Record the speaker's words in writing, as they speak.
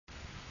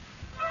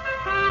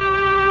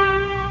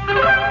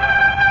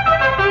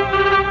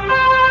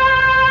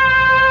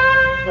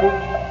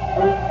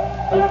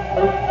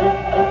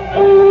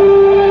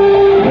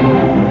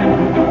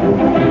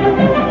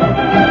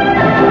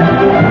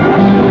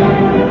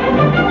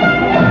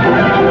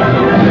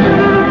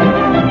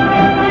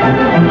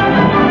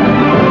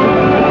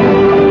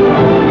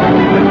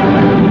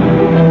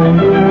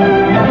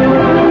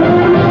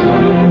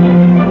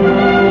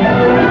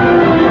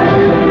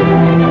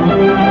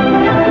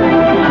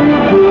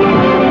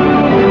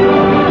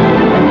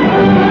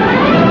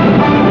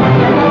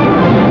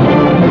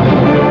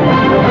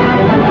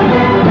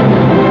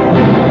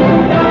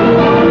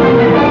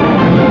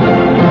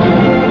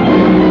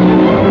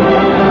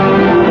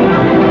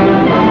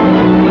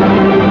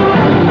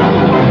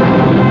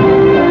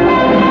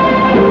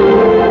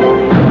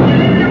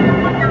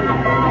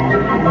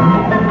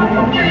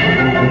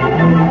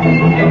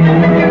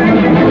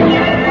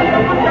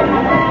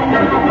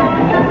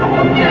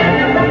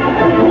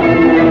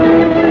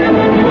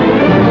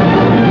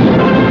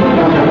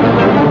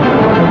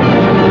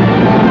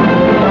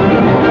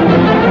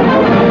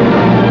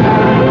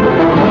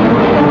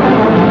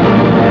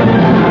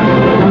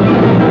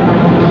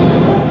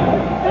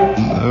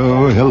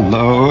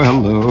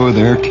Hello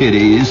there,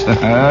 kiddies.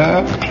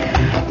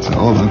 It's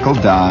old Uncle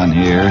Don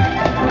here.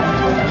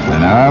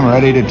 And I'm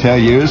ready to tell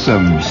you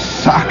some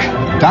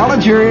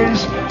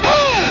sockdologers.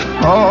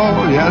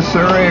 Oh, yes,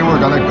 sirree.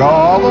 We're going to go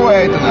all the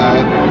way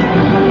tonight.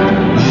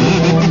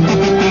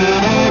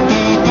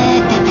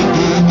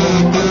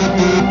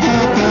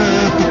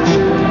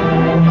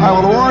 I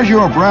will award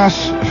you a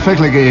brass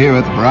figligee here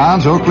at the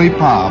Bronze Oakley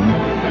Palm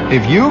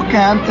if you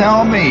can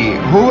tell me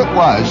who it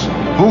was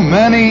who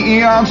many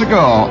eons ago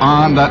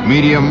on that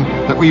medium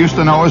that we used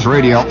to know as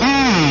radio,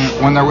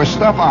 when there was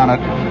stuff on it,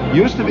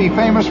 used to be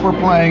famous for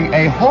playing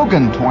a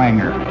Hogan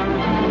twanger.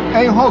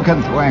 A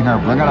Hogan twanger.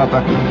 Bring it up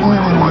there.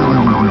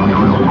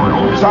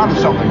 Sounded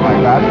something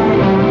like that.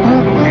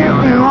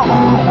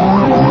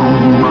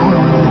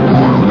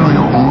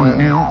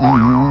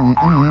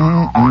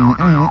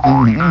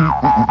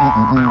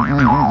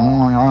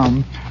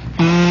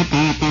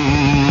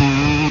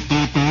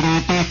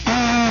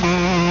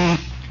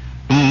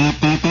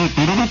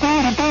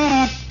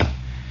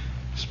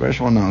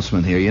 Special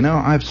announcement here. You know,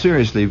 I've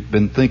seriously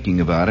been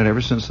thinking about it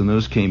ever since the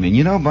news came in.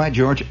 You know, by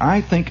George,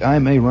 I think I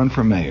may run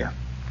for mayor.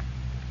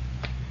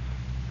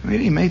 I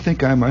really may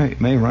think I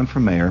may run for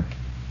mayor.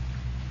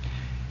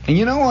 And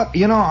you know what?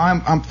 You know,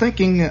 I'm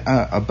thinking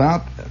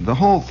about the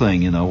whole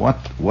thing. You know, what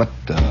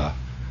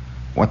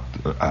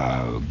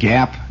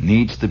gap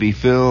needs to be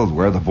filled,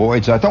 where the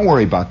voids are. Don't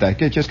worry about that.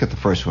 Just get the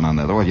first one on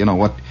there. You know,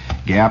 what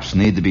gaps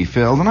need to be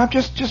filled. And I've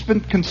just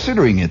been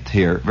considering it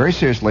here very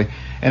seriously.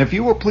 And if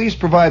you will please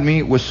provide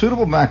me with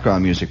suitable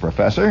background music,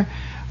 Professor,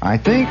 I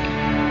think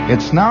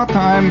it's now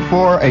time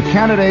for a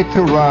candidate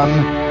to run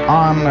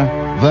on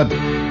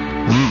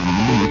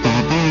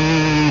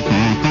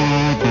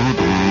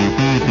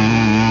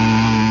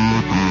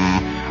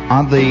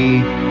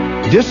the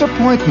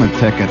disappointment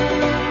ticket.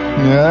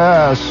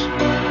 Yes,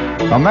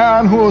 a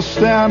man who will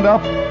stand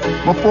up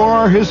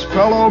before his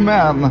fellow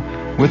men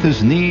with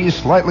his knees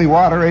slightly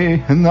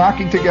watery and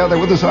knocking together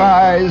with his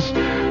eyes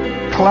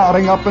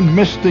clouding up and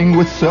misting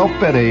with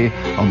self-pity.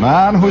 A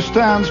man who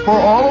stands for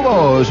all of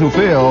those who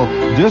feel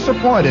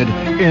disappointed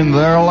in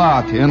their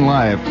lot in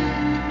life.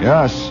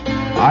 Yes,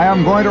 I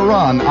am going to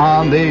run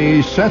on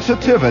the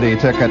sensitivity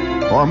ticket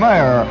for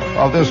mayor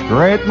of this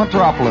great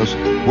metropolis,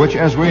 which,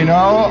 as we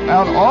know,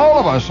 and all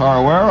of us are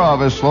aware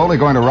of, is slowly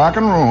going to rock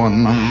and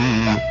ruin.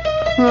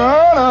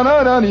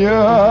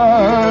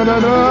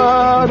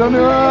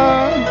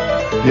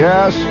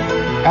 Yes,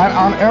 and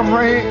on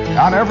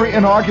every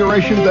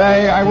inauguration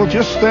day, I will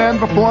just stand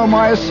before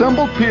my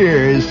assembled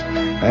peers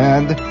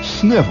and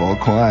snivel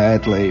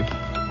quietly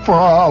for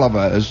all of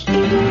us.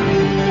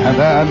 And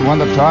then when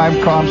the time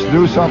comes to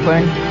do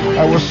something,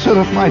 I will sit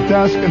at my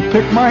desk and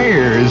pick my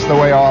ears the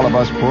way all of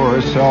us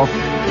poor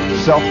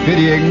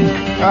self-pitying.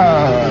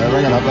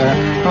 Bring it up there.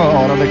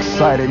 Oh, what an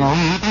exciting...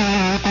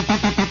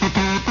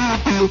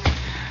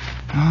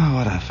 Oh,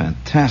 what a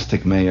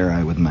fantastic mayor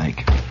I would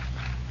make.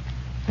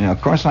 Yeah,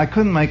 of course I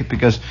couldn't make it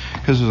because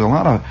there's a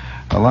lot of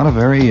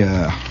very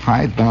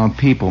hidebound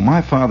people.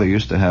 My father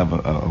used to have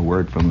a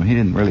word for them. He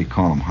didn't really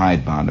call them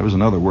hidebound. There was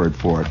another word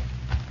for it.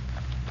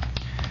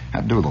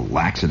 Had to do with a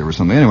laxative or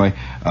something. Anyway,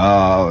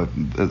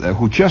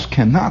 who just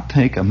cannot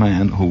take a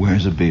man who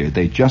wears a beard.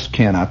 They just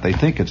cannot. They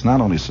think it's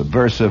not only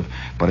subversive,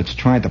 but it's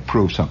trying to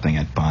prove something.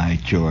 And by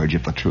George,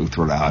 if the truth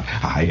were out,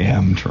 I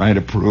am trying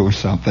to prove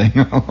something.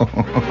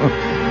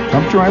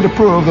 I'm trying to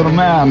prove that a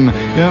man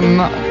in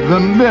the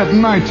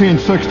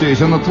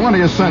mid-1960s, in the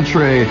 20th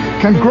century,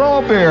 can grow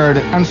a beard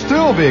and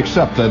still be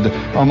accepted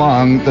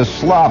among the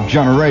slob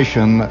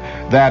generation,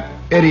 that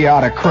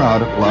idiotic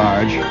crowd at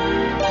large.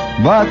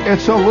 But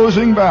it's a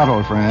losing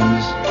battle,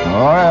 friends.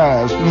 Oh,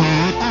 yes.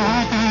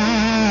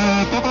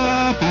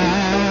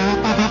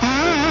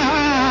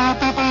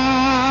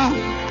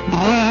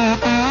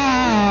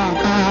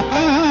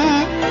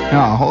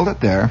 Now, hold it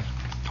there.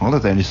 Hold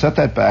it there. And you set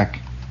that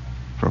back,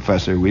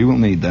 Professor. We will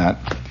need that.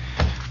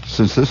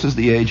 Since this is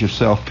the age of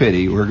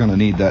self-pity, we're going to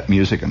need that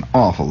music an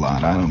awful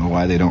lot. I don't know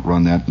why they don't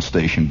run that in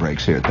station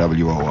breaks here at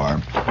WOR.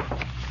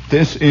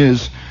 This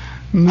is...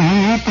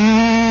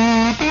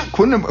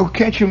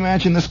 Can't you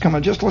imagine this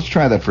coming? Just let's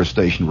try that for a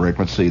station break.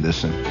 Let's see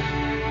this.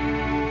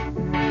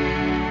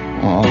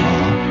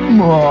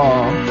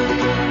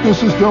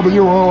 This is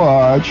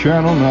WOR,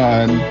 Channel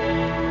 9.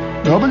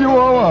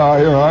 WOR,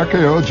 your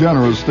RKO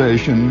General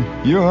station,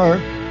 your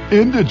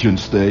indigent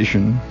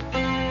station.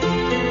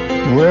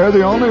 We're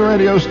the only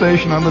radio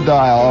station on the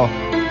dial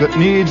that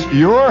needs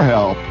your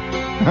help.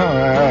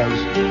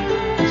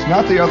 It's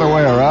not the other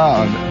way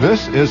around.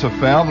 This is a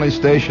family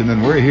station,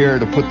 and we're here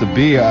to put the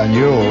B on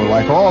you,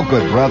 like all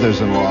good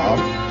brothers-in-law.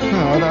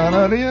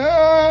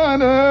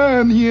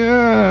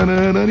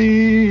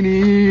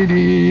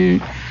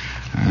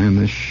 I'm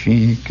the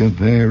Sheik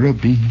of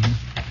Arabia.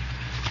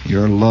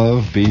 Your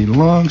love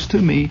belongs to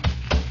me.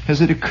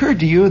 Has it occurred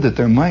to you that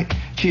there might...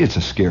 Gee, it's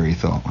a scary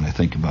thought when I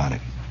think about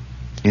it.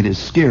 It is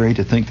scary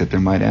to think that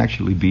there might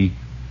actually be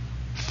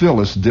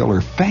Phyllis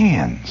Diller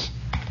fans.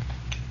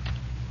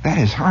 That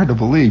is hard to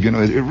believe. You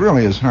know, it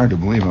really is hard to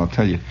believe, I'll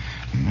tell you.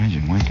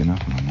 Imagine waking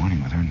up in the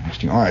morning with her next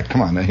to you. All right,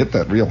 come on, now hit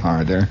that real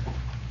hard there.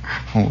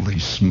 Holy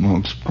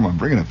smokes. Come on,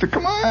 bring it up.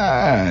 Come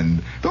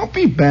on. Don't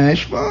be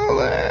bashful.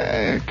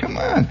 Come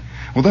on.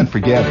 Well, then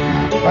forget it.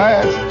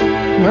 That's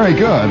very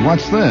good.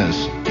 What's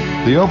this?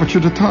 The Overture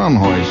to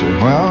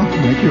Tannhäuser. Well,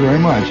 thank you very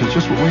much. It's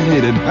just what we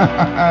needed.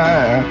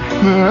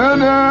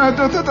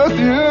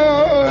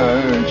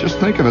 Just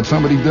think of it.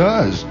 Somebody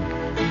does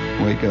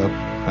wake up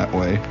that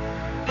way.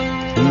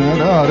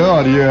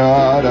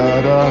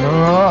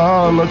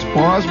 Let's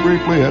pause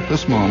briefly at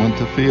this moment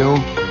to feel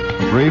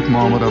a brief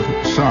moment of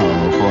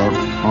sorrow for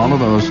all of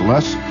those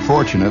less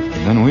fortunate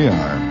than we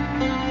are.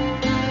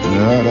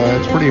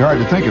 It's pretty hard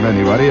to think of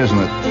anybody, isn't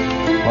it?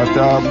 But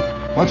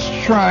let's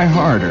try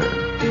harder.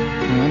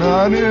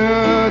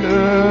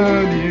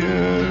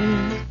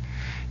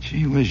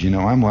 Gee whiz, you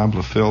know, I'm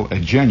liable to fill a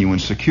genuine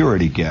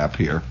security gap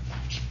here.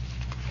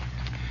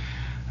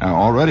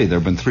 Already there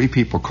have been 3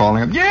 people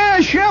calling up. Yeah,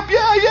 Shemp,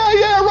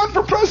 yeah, run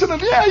for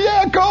president.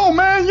 Yeah, go,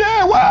 man,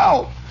 yeah,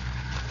 wow.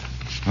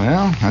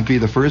 Well, I'd be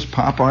the first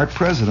pop art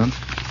president.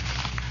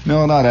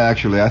 No, not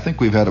actually. I think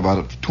we've had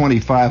about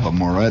 25 of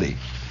them already.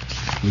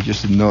 We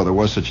just didn't know there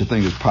was such a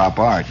thing as pop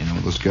art. You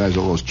know, those guys,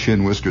 all those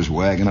chin whiskers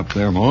wagging up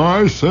there.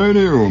 I say to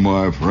you,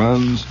 my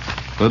friends,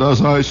 that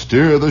as I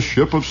steer the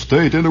ship of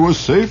state into a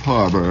safe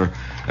harbor,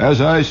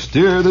 as I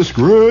steer this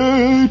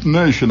great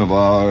nation of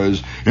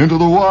ours into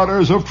the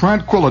waters of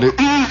tranquility.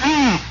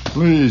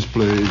 Please,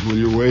 will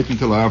you wait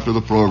until after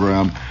the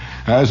program?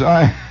 As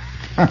I...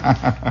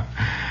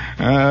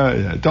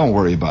 don't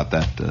worry about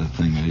that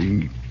thing. You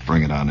can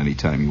bring it on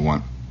anytime you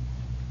want.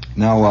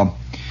 Now,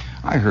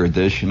 I heard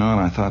this, you know,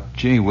 and I thought,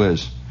 gee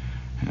whiz,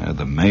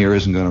 the mayor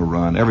isn't going to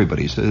run.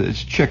 Everybody's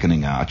it's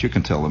chickening out. You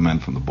can tell the men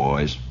from the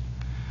boys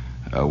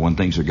when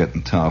things are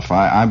getting tough.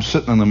 I'm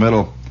sitting in the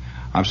middle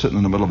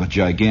of a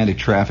gigantic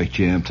traffic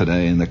jam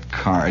today in the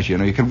cars. You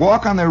know, you could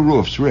walk on their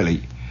roofs,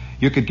 really.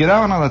 You could get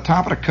out on the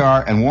top of the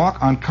car and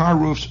walk on car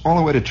roofs all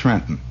the way to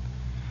Trenton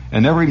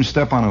and never even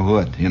step on a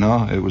hood, you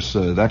know. It was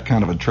that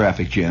kind of a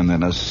traffic jam,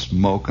 and a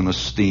smoke and a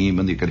steam,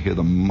 and you could hear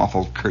the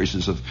muffled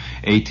curses of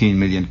 18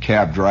 million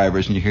cab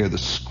drivers, and you hear the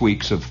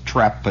squeaks of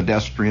trapped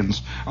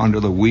pedestrians under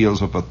the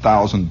wheels of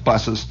 1,000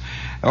 buses.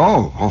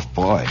 Oh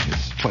boy,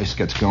 this place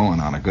gets going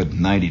on a good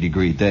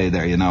 90-degree day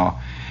there, you know.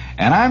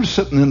 And I'm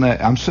sitting in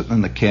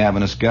the cab,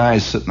 and this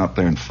guy's sitting up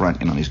there in front,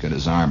 you know, and he's got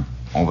his arm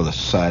over the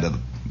side of the,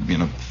 you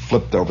know,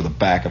 flipped over the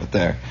back of it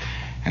there,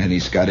 and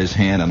he's got his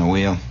hand on the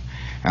wheel.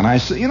 And I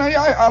say, you know,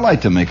 I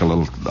like to make a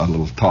little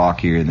talk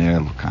here and there, a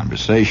little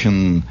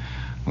conversation,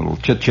 a little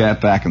chit-chat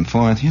back and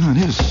forth. You know, it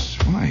is,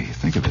 boy,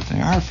 think of it,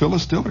 they are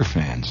Phyllis Diller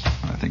fans,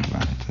 when I think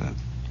about it.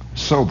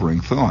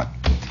 Sobering thought.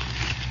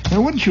 You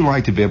know, wouldn't you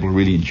like to be able to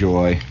really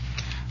enjoy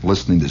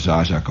listening to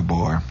Zsa Zsa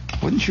Gabor?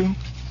 Wouldn't you?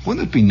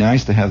 Wouldn't it be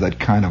nice to have that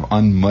kind of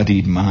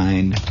unmuddied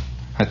mind,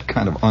 that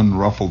kind of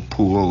unruffled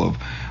pool of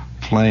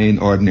plain,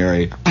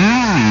 ordinary,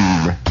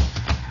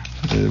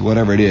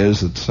 whatever it is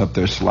that's up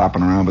there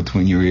slopping around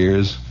between your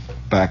ears,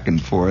 back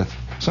and forth.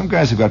 Some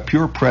guys have got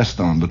pure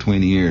Prestone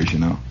between the ears, you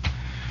know.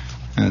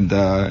 And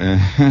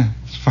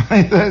it's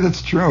funny,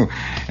 that's true.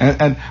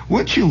 And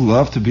wouldn't you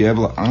love to be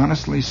able to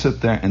honestly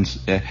sit there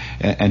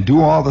and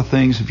do all the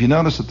things? If you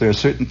notice that there are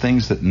certain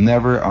things that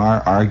never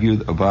are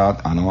argued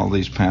about on all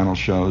these panel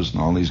shows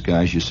and all these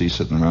guys you see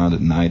sitting around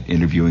at night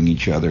interviewing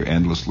each other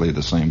endlessly,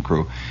 the same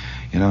crew.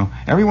 You know,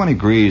 everyone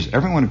agrees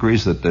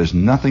that there's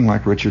nothing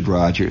like Richard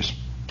Rodgers.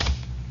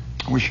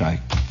 I wish I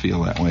could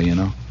feel that way, you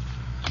know.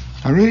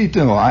 I really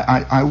do.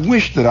 I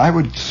wish that I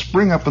would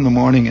spring up in the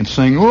morning and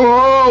sing,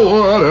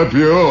 oh, what a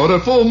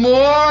beautiful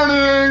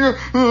morning.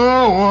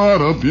 Oh,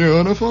 what a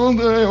beautiful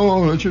day.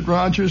 Oh, Richard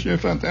Rodgers, you're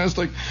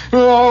fantastic.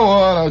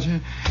 Oh, what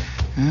a...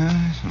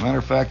 As a matter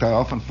of fact, I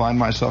often find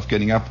myself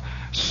getting up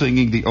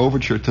singing the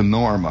overture to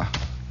Norma.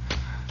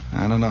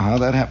 I don't know how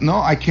that happened. No,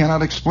 I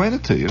cannot explain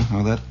it to you,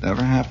 how that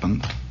ever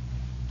happened.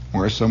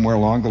 Or somewhere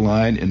along the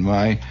line in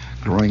my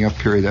growing up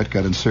period that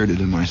got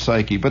inserted in my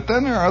psyche. But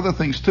then there are other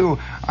things, too.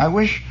 I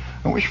wish,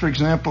 for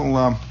example,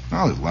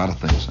 there's a lot of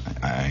things.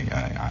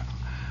 I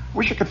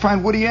wish I could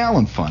find Woody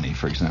Allen funny,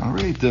 for example. I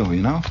really do,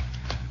 you know.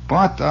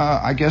 But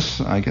I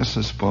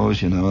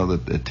suppose, you know,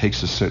 that it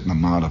takes a certain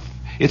amount of...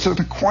 It's an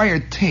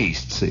acquired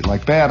taste, see,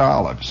 like bad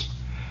olives.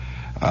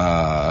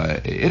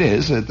 It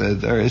is.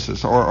 There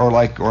is, or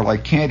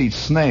like candied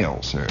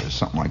snails, or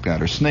something like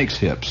that, or snake's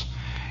hips.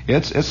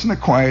 It's an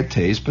acquired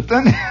taste, but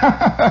then...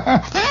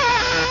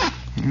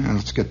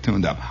 let's get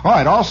tuned up. All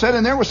right, all set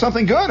in there with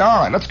something good?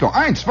 All right, let's go.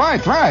 1, 2, 3.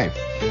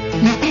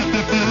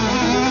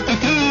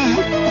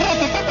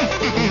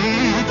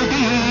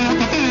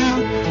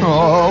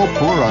 Oh,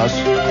 poor us.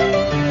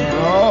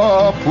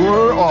 Oh,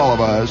 poor all of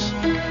us.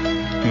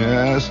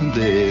 Yes,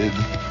 indeed.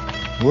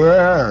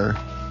 Where?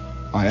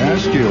 I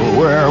ask you,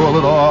 where will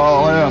it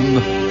all end?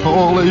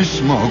 Holy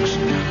smokes.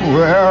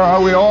 Where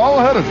are we all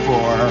headed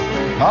for?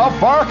 How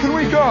far can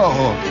we go?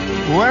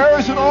 Where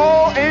is it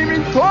all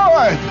aiming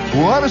toward?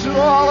 What is it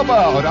all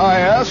about? I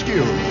ask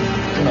you.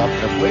 Get up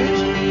there,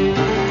 please.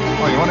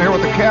 Oh, you want to hear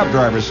what the cab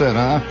driver said,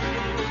 huh?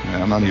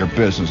 Yeah, none of your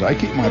business. I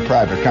keep my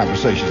private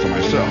conversations to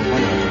myself.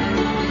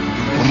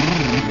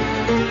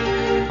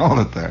 Hold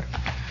it there.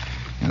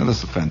 You know, this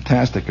is a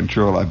fantastic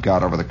control I've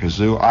got over the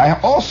kazoo. I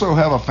also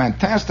have a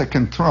fantastic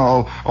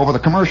control over the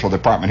commercial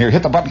department. Here,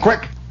 hit the button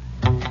quick.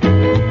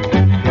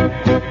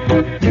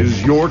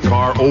 Is your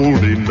car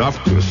old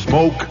enough to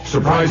smoke?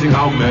 Surprising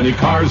how many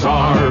cars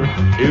are.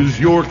 Is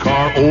your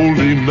car old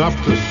enough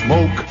to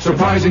smoke?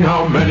 Surprising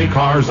how many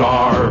cars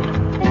are.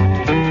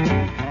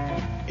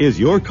 Is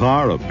your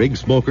car a big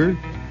smoker?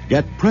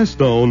 Get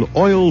Prestone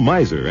Oil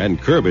Miser and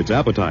curb its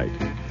appetite.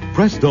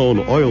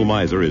 Prestone Oil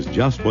Miser is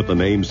just what the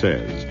name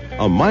says.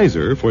 A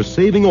miser for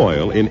saving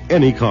oil in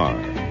any car.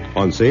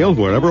 On sale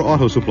wherever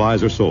auto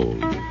supplies are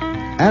sold.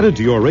 Added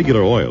to your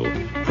regular oil,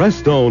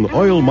 Prestone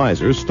Oil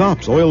Miser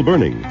stops oil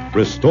burning,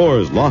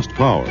 restores lost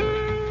power.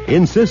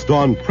 Insist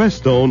on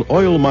Prestone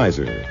Oil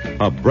Miser,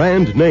 a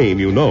brand name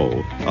you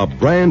know, a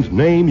brand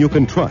name you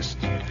can trust.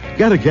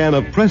 Get a can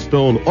of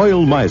Prestone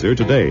Oil Miser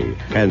today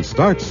and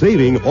start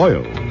saving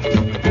oil.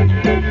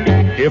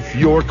 If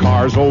your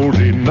car's old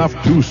enough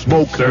to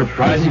smoke,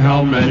 surprising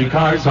how many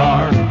cars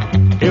are.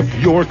 If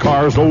your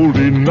car's old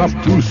enough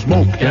to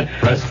smoke, get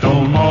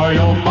Prestone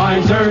Oil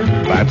Miser.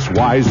 That's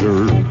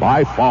wiser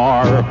by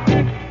far.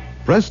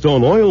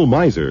 Prestone Oil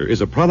Miser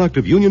is a product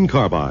of Union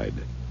Carbide.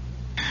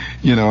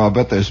 You know, I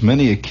bet there's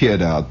many a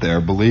kid out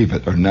there, believe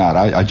it or not.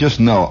 I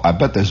just know, I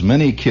bet there's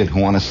many a kid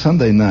who on a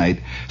Sunday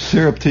night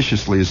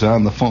surreptitiously is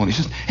on the phone. He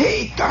says,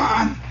 Hey,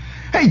 Don,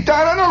 I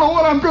don't know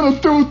what I'm going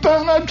to do,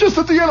 Don. I'm just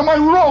at the end of my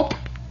rope.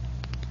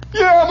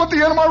 Yeah, I'm at the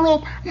end of my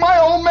rope. My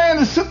old man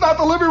is sitting out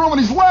in the living room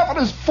and he's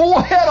laughing his full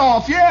head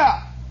off,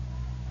 yeah.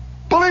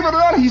 Believe it or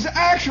not, he's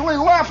actually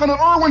laughing at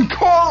Irwin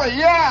Corley,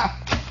 yeah.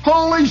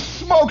 Holy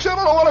smokes, I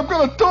don't know what I'm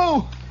going to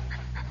do.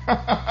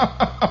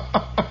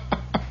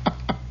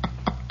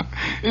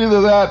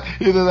 Either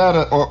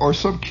that, or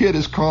some kid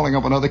is calling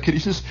up another kid. He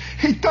says,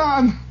 Hey,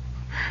 Don,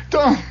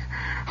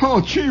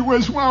 oh, gee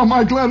whiz, wow, am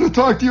I glad to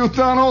talk to you,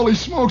 Don. Holy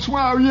smokes,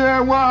 wow, yeah,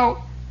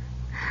 wow.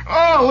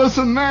 Oh,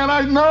 listen, man,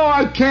 I know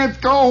I can't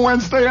go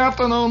Wednesday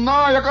afternoon.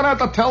 No, you're going to have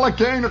to tell the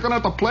gang. They're going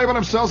to have to play with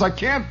themselves. I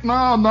can't,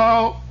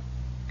 no.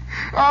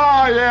 Oh,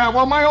 yeah,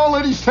 well, my old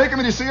lady's taking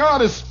me to see,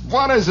 this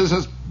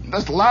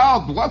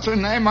loud, what's her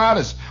name,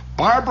 this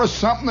Barbara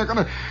something. They're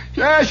going to,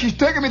 yeah, she's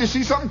taking me to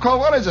see something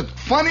called, what is it,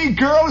 Funny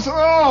Girls?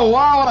 Oh,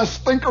 wow, what a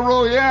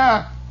stinkeroo,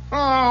 yeah.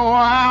 Oh,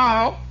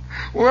 wow.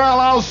 Well,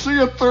 I'll see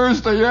you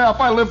Thursday, yeah, if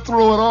I live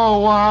through it. Oh,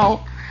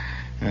 wow.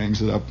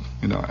 Hangs it up.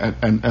 You know,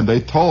 and they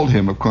told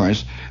him, of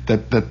course,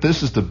 that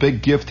this is the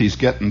big gift he's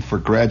getting for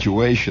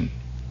graduation.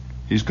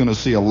 He's going to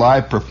see a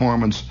live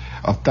performance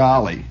of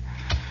Dolly.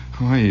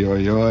 Oy,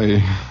 oy,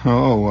 oy.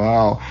 Oh,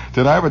 wow.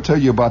 Did I ever tell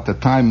you about the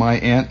time my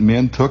Aunt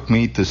Min took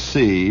me to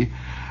see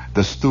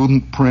the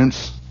Student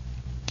Prince?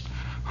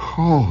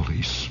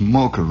 Holy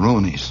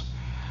smokeroonies.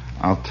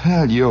 I'll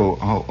tell you,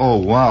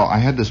 oh, wow, I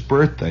had this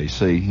birthday,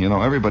 see, you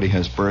know, everybody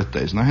has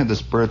birthdays, and I had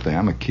this birthday,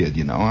 I'm a kid,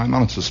 you know, I'm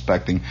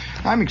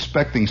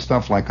expecting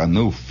stuff like a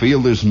new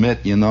fielder's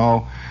mitt, you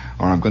know,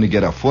 or I'm going to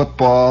get a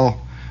football,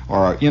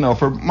 or, you know,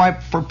 for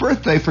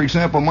birthday, for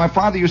example, my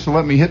father used to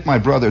let me hit my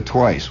brother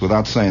twice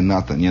without saying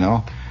nothing, you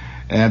know,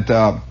 and,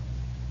 no,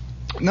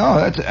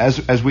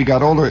 as we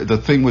got older, the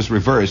thing was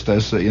reversed,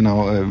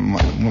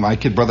 when my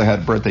kid brother had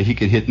a birthday, he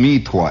could hit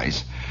me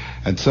twice.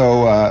 And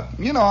so,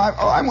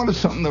 I wanted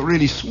something that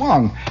really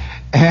swung.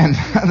 And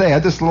they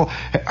had this little,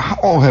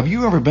 have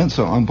you ever been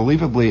so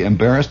unbelievably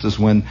embarrassed as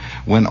when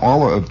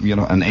all of,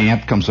 an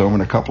aunt comes over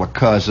and a couple of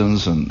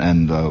cousins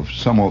and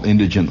some old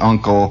indigent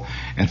uncle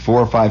and 4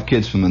 or 5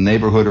 kids from the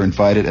neighborhood are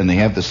invited and they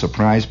have the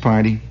surprise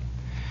party?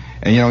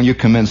 And, you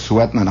come in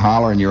sweating and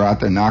hollering, you're out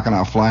there knocking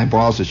out fly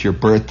balls, it's your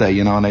birthday,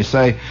 and they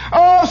say,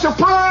 oh,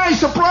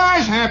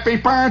 surprise, happy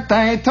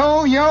birthday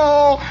to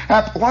you.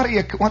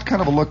 What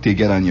kind of a look do you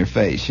get on your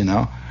face,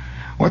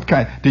 What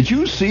kind? Did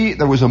you see,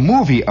 there was a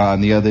movie on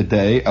the other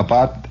day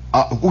about,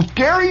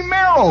 Gary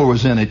Merrill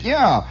was in it,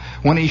 yeah.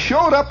 When he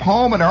showed up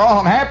home and they're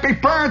all, happy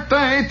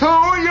birthday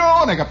to you,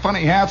 and they got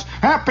funny hats,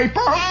 happy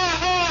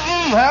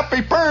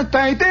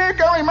birthday, dear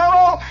Gary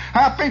Merrill,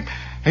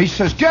 he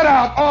says, get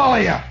out, all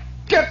of you.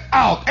 Get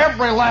out.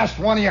 Every last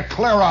one of you,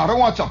 clear out. Who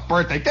wants a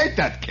birthday? Take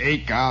that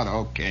cake out.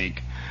 Oh,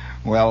 cake.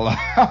 Well,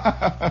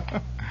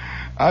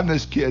 I'm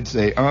this kid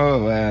say,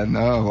 oh, man,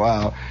 oh,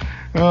 wow.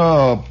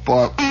 Oh,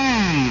 boy.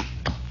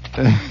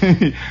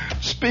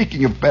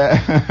 Speaking of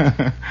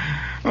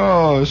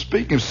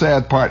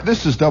sad part,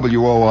 this is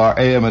WOR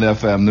AM and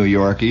FM New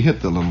York.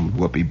 Hit the little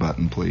whoopee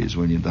button, please,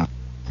 when you're done.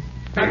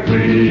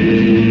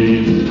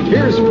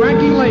 Here's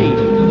Frankie Lane.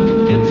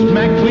 It's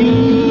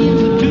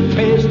McLean's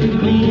toothpaste that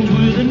cleans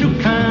with a new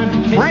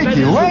kind.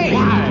 Frankie Lane.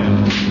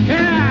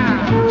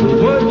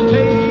 Yeah. What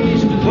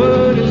taste,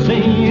 what is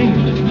sing.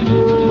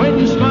 When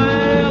you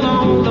smile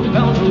on the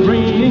bells will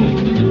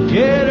ring.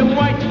 Get 'em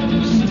white,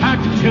 start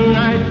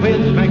tonight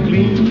with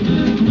McLean.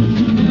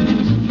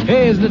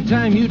 Hey, is the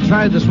time you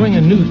tried the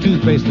swinging new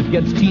toothpaste that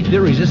gets teeth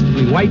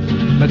irresistibly white?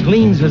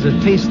 McLean's has a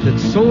taste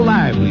that's so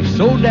lively,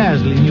 so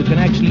dazzling, you can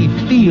actually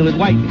feel it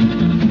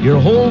whitening. Your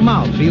whole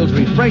mouth feels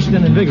refreshed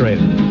and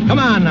invigorated. Come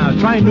on now,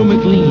 try new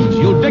McLean's.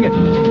 You'll dig it.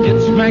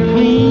 It's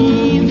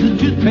McLean's, the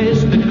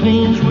toothpaste that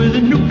cleans with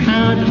a new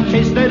kind of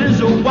taste that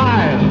is a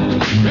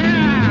wild.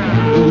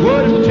 The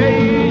word of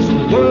taste,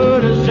 the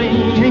word of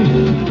singing.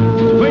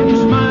 When you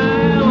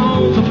smile,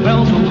 all the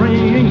bells will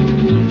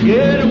ring.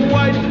 Get it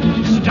white,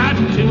 start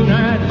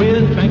tonight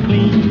with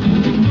McLean's.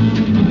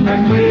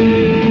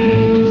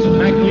 McLean's,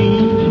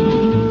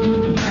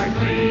 McLean's,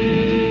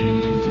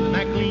 McLean's,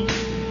 McLean's.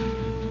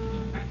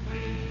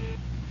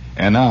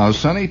 And now,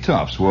 Sonny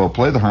Tufts will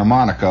play the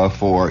harmonica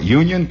for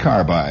Union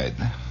Carbide.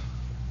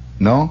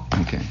 No?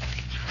 Okay.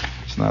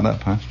 It's not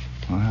up, huh?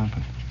 What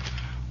happened?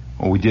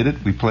 Oh, we did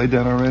it? We played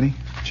that already?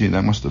 Gee,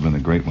 that must have been a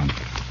great one.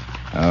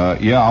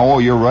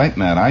 You're right,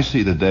 Matt. I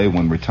see the day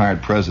when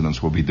retired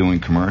presidents will be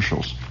doing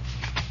commercials.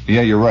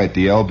 Yeah, you're right.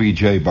 The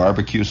LBJ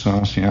barbecue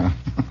sauce, yeah.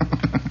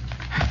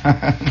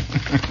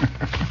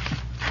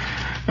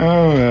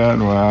 Oh,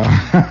 man, wow.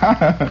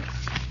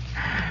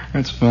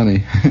 That's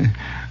funny.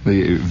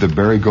 The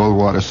Barry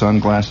Goldwater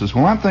sunglasses.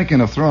 Well, I'm thinking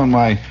of throwing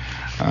my,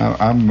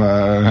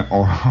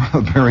 or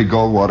Barry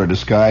Goldwater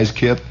disguise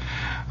kit.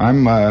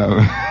 I'm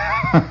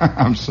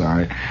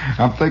sorry.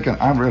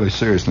 I'm really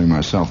seriously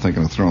myself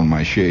thinking of throwing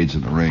my shades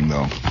in the ring,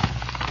 though.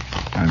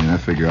 I mean, I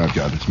figure I've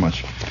got as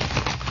much.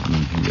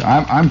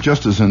 I'm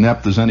just as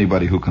inept as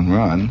anybody who can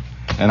run,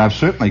 and I've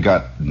certainly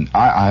got.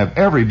 I have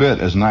every bit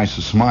as nice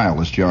a smile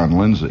as John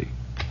Lindsay.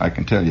 I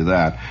can tell you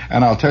that.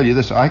 And I'll tell you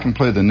this, I can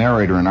play the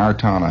narrator in Our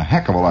Town a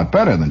heck of a lot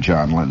better than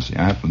John Lindsay.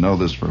 I have to know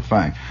this for a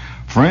fact.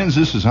 Friends,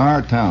 this is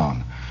our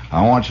town.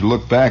 I want you to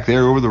look back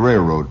there over the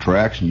railroad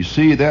tracks, and you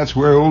see that's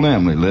where old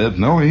Emily lived.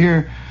 And over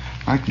here,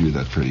 I can do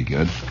that pretty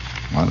good.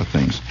 A lot of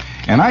things.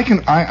 And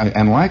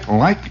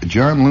like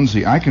John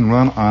Lindsay, I can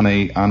run on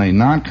a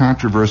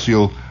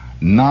non-controversial,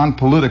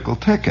 non-political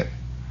ticket.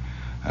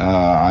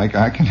 A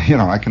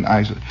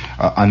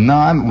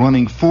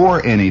non-running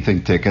for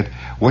anything ticket.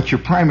 What you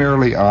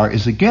primarily are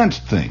is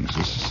against things.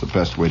 This is the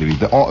best way to be.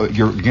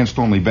 You're against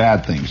only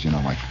bad things,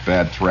 like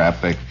bad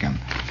traffic and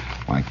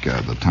like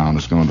the town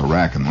is going to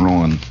rack and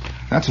ruin.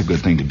 That's a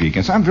good thing to be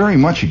against. I'm very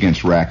much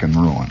against rack and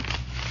ruin.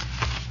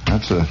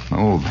 That's an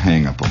old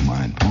hang-up of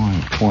mine.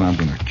 Boy, I'm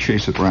going to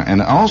chase it right.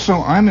 And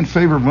also, I'm in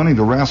favor of running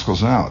the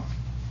rascals out.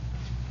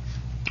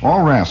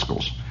 All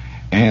rascals.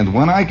 And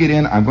when I get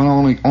in, I'm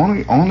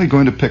only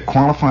going to pick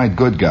qualified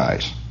good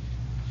guys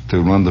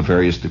to run the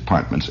various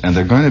departments, and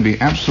they're going to be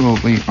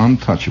absolutely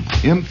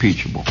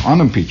unimpeachable.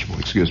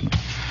 Excuse me.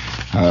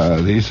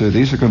 These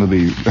are going to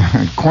be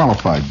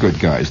qualified good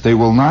guys. They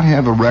will not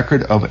have a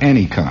record of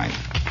any kind,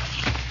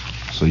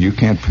 so you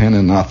can't pin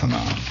in nothing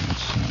on them.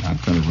 I'm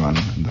going to run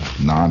the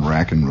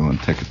non-rack and ruin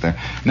ticket there.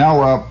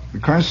 Now,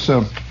 of course,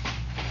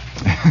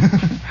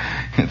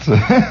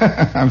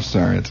 I'm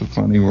sorry, it's a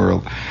funny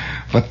world,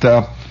 but.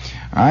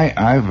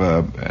 I've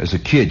as a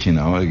kid,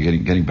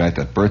 getting back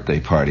that birthday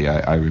party,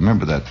 I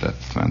remember that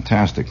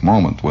fantastic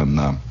moment when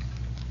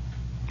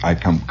I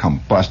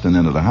come busting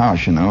into the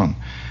house, and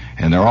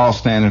they're all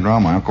standing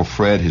around. My Uncle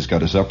Fred, he's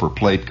got his upper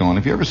plate going.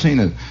 Have you ever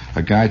seen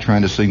a guy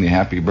trying to sing the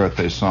happy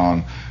birthday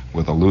song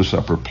with a loose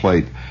upper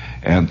plate?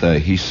 And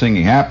he's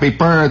singing, happy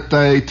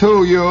birthday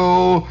to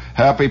you,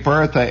 happy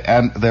birthday.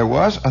 And there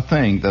was a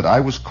thing that I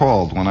was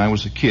called when I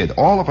was a kid.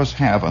 All of us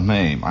have a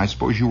name. I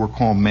suppose you were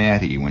called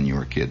Matty when you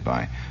were a kid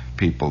by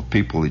people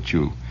that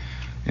you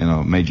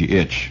made you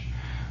itch.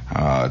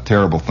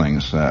 Terrible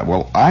things.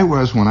 When I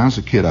was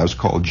a kid, I was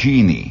called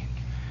Genie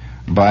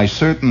by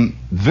certain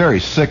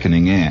very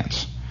sickening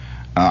aunts.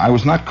 I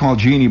was not called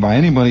Genie by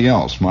anybody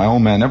else. My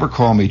old man never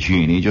called me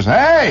Genie, just,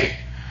 hey!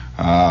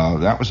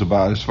 That was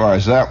about as far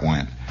as that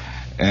went.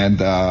 And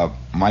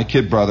my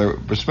kid brother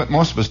spent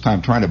most of his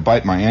time trying to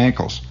bite my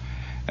ankles.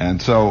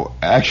 And so,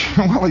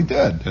 actually, well, he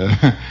did,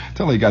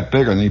 until he got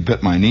bigger and he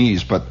bit my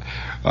knees. But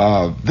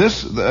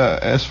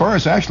as far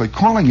as actually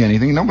calling you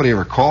anything, nobody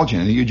ever called you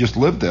anything. You just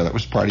lived there. That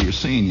was part of your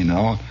scene,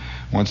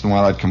 Once in a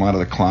while I'd come out of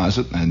the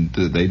closet and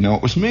they'd know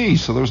it was me,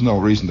 so there was no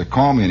reason to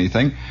call me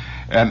anything.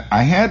 And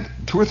I had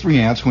 2 or 3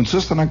 aunts who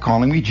insisted on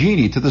calling me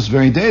Genie. To this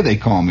very day they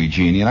call me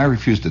Genie, and I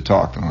refuse to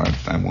talk to them.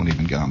 I won't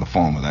even get on the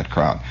phone with that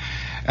crowd.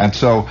 And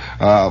so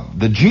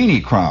the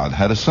Genie crowd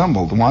had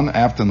assembled one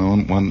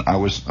afternoon when I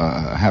was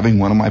having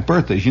one of my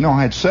birthdays.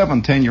 I had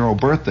 7 10-year-old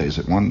birthdays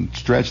at one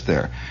stretch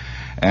there.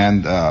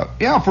 And,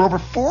 for over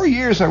 4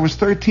 years I was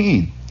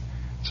 13.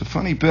 It's a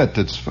funny bit.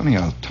 It's funny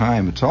how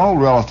time, it's all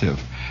relative.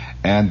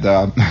 And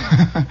and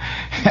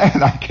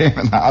I came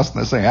in the house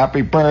and they say,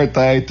 happy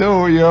birthday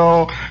to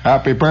you,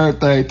 happy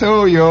birthday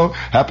to you,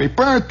 happy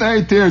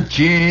birthday, dear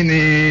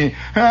Genie,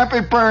 happy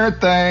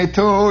birthday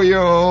to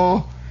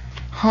you.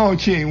 Oh,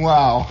 gee,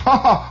 wow.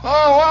 Oh,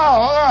 wow,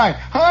 all right.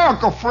 Hi,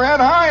 Uncle Fred.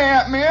 Hi,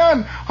 Aunt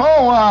Min.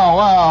 Oh,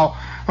 wow.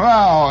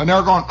 And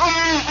they're going,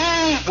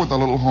 with the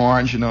little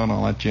horns, and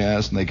all that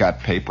jazz, and they got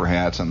paper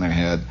hats on their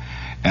head.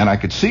 And I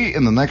could see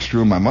in the next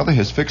room, my mother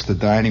has fixed the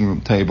dining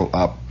room table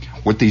up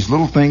with these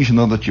little things,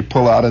 that you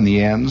pull out in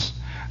the ends.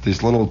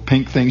 These little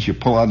pink things you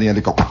pull out in the end,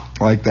 they go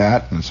like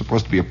that, and it's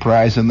supposed to be a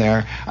prize in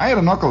there. I had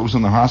an uncle that was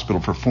in the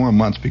hospital for 4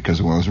 months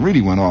because it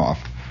really went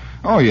off.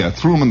 Oh, yeah,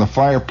 threw him in the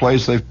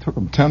fireplace. They took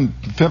him 10,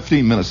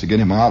 15 minutes to get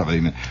him out of it.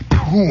 And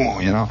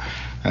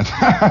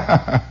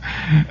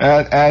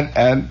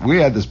and we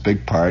had this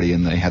big party,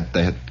 and they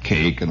had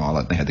cake and all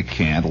that. They had the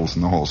candles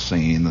and the whole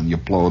scene, and you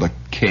blow the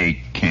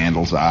cake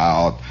candles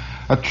out.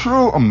 A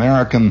true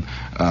American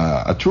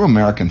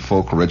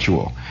folk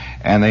ritual.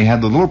 And they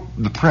had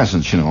the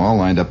presents, all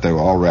lined up. They were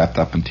all wrapped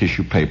up in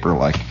tissue paper,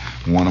 like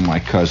one of my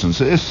cousins.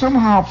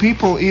 Somehow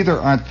people either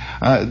aren't.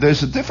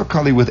 There's a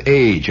difficulty with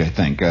age, I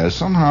think.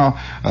 Somehow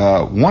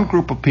one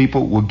group of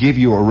people will give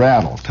you a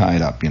rattle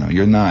tied up.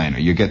 You're 9, or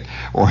you get,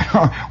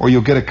 or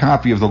you'll get a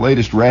copy of the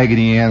latest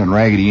Raggedy Ann and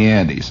Raggedy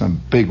Andy, some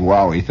big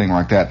wowie thing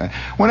like that.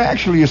 When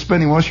actually you're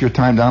spending most of your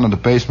time down in the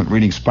basement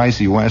reading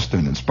Spicy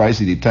Western and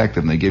Spicy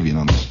Detective, and they give you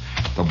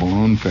the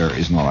balloon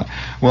fairies and all that.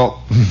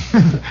 Well,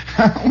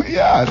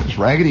 yeah, it's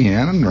Raggedy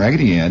Ann and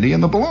Raggedy Andy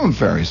and the balloon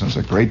fairies. It's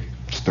a great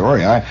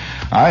story.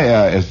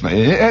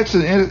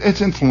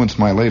 It's influenced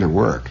my later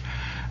work.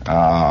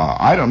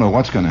 I don't know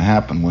what's going to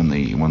happen when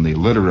the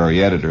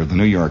literary editor of the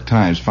New York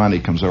Times finally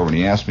comes over and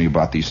he asks me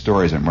about these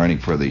stories I'm writing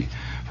for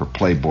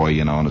Playboy,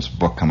 and his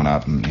book coming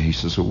out, and he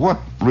says, well, what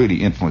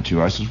really influenced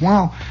you? I says,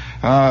 well,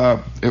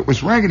 it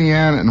was Raggedy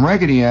Ann and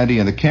Raggedy Andy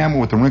and the camel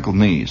with the wrinkled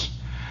knees.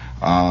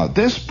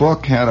 This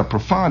book had a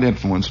profound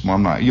influence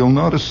on my. You'll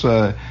notice,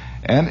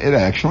 and it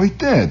actually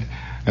did.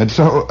 And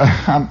so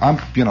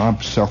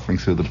I'm suffering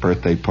through the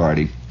birthday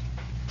party,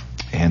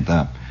 and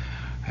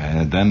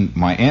then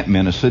my Aunt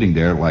Min is sitting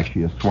there like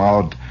she has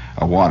swallowed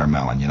a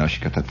watermelon.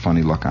 She got that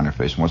funny look on her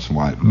face. Once in a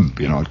while,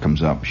 it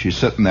comes up. She's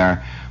sitting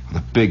there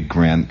with a big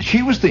grin.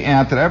 She was the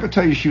aunt that I ever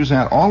tell you she was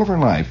aunt all of her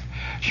life.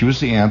 She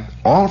was the aunt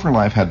all of her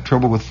life had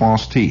trouble with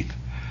false teeth.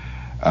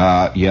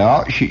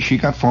 She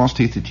got false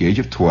teeth at the age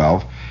of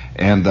 12.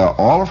 And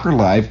all of her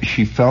life,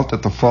 she felt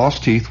that the false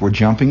teeth were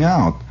jumping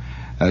out.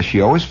 She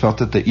always felt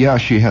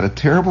that she had a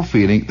terrible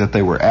feeling that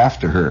they were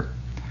after her.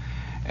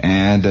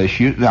 And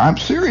I'm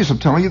serious, I'm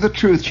telling you the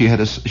truth. She had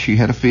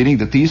a feeling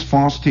that these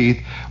false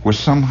teeth were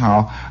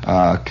somehow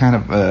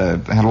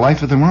had a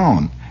life of their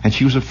own, and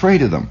she was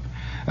afraid of them.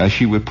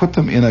 She would put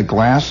them in a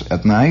glass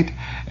at night,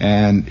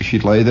 and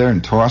she'd lay there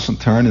and toss and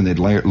turn, and they'd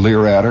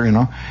leer at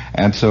her,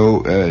 And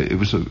so it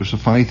was a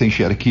funny thing.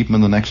 She had to keep them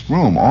in the next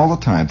room all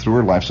the time through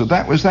her life. So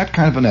that was that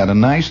kind of an aunt, a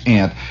nice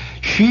aunt.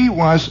 She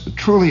was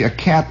truly a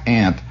cat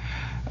aunt.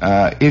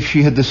 If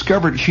she had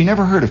discovered, she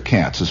never heard of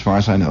cats, as far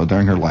as I know,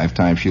 during her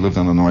lifetime. She lived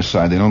on the north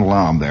side. They don't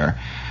allow them there.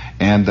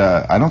 And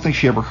I don't think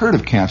she ever heard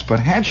of cats, but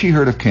had she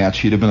heard of cats,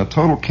 she'd have been a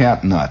total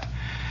cat nut.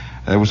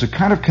 There was a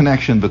kind of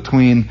connection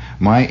between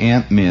my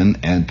Aunt Min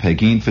and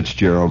Pegeen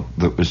Fitzgerald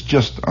that was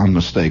just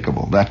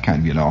unmistakable. That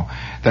kind,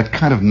 that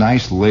kind of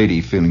nice lady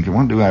feeling. You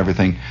want to do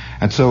everything.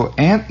 And so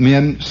Aunt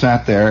Min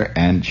sat there,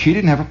 and she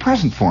didn't have a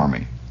present for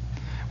me.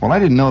 Well, I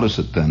didn't notice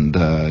it then.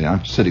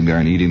 I'm sitting there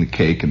and eating the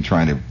cake and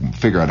trying to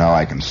figure out how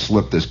I can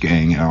slip this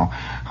gang, how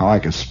I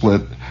can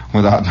split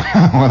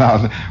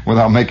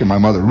without making my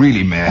mother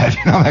really mad,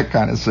 that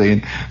kind of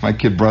scene. My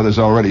kid brother's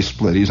already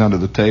split. He's under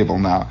the table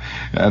now.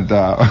 And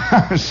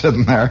I was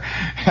sitting there,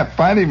 and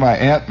finally my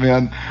Aunt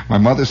Min, my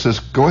mother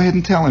says, go ahead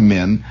and tell him,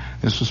 Min.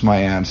 This was my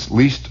aunt's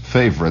least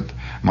favorite,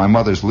 my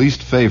mother's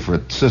least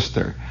favorite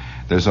sister.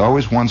 There's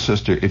always one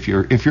sister. If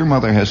your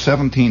mother has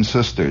 17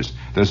 sisters,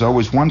 there's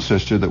always one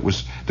sister that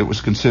was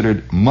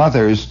considered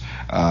mother's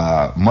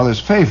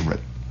favorite,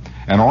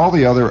 and all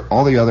the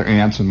other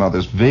aunts and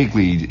mothers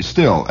vaguely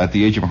still at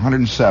the age of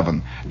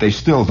 107, they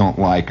still don't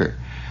like her.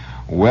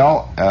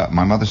 Well,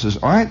 my mother says,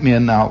 all right,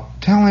 Min, now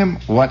tell him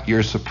what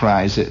your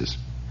surprise is.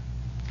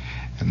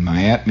 And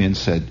my Aunt Min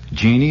said,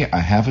 Jeannie, I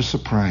have a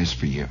surprise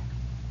for you.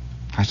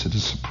 I said, a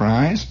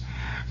surprise?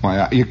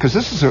 Because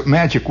this is a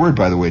magic word,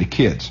 by the way, to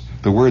kids.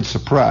 The word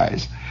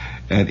surprise.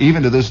 And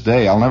even to this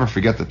day, I'll never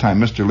forget the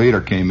time Mr.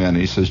 Leader came in and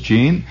he says,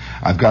 Gene,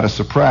 I've got a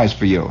surprise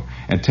for you.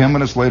 And 10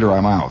 minutes later,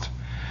 I'm out.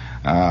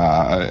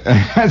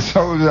 And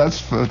so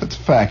that's a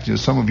fact.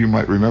 Some of you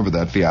might remember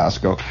that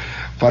fiasco.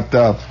 But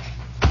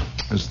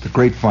it was the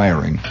great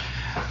firing.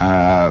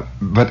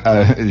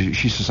 But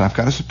she says, I've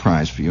got a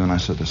surprise for you. And I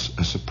said, a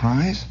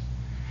surprise?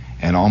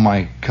 And all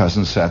my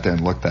cousins sat there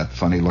and looked that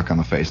funny look on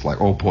the face like,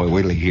 oh boy,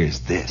 wait till he hears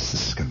this.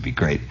 This is going to be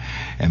great.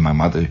 And my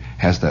mother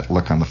has that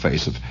look on the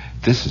face of,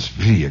 this is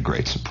really a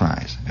great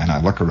surprise. And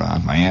I look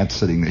around, my aunt's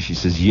sitting there. She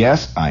says,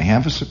 yes, I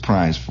have a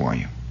surprise for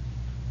you.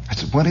 I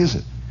said, what is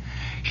it?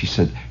 She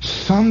said,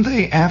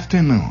 Sunday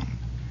afternoon,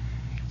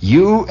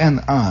 you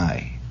and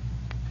I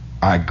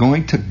are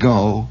going to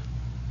go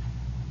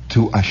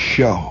to a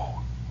show.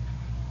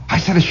 I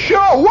said, a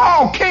show?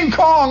 Wow, King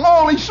Kong,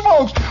 holy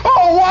smokes.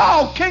 Oh,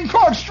 wow, King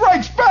Kong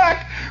Strikes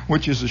Back,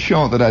 which is a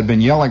show that I'd been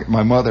yelling at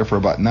my mother for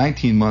about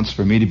 19 months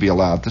for me to be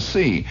allowed to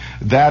see.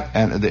 That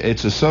and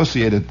its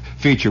associated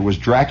feature was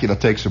Dracula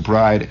Takes a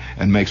Bride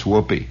and Makes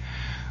Whoopee.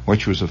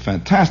 which was a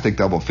fantastic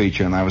double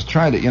feature. And I was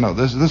trying to,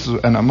 this is,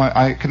 and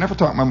I can never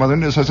talk my mother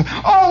into this. I said,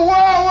 oh,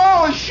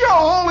 wow, a show,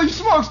 holy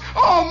smokes.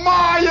 Oh,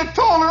 Ma, you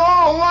told her.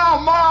 Oh, wow,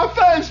 Ma,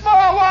 thanks, Ma,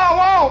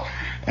 wow.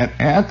 And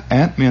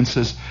Aunt Min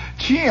says,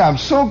 gee, I'm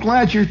so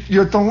glad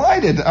you're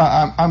delighted.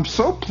 I'm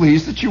so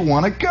pleased that you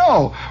want to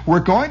go. We're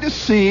going to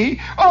see,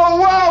 oh,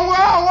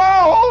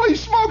 wow, holy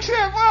smokes,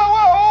 Aunt, wow,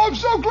 oh, I'm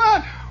so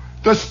glad.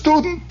 The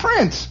Student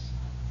Prince.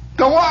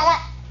 The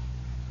what?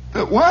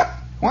 The what?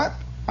 What?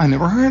 I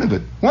never heard of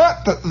it.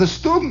 What? The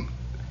school.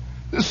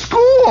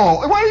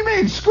 What do you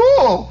mean,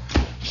 school?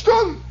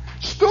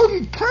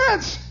 Student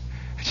Prince.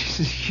 And she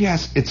says,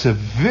 yes, it's a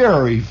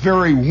very,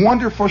 very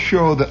wonderful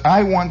show that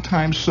I one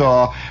time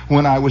saw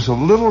when I was a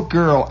little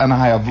girl, and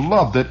I have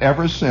loved it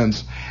ever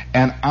since.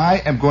 And I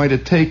am going to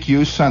take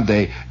you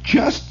Sunday,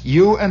 just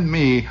you and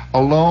me,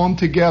 alone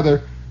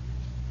together.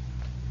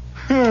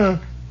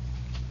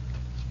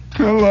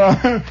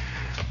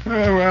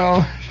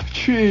 Well,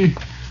 gee,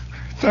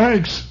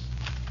 thanks.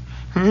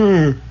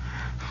 And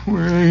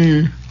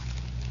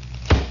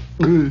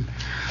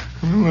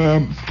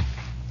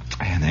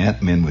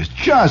Aunt Min was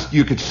just,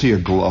 you could see her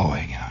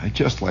glowing,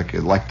 just like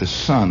the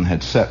sun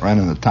had set right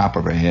on the top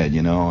of her head,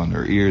 and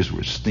her ears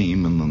were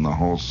steaming and the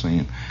whole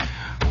scene.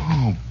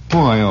 Oh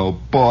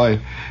boy.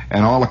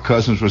 And all the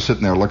cousins were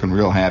sitting there looking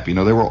real happy.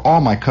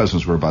 All my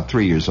cousins were about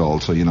 3 years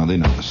old, so, they know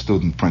the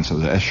Student Prince.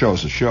 A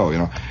show's a show,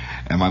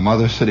 And my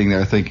mother sitting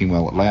there thinking,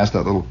 well, at last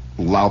that little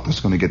lout is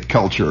going to get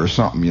culture or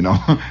something,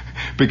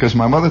 because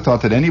my mother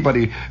thought that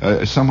anybody,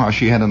 somehow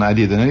she had an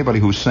idea that anybody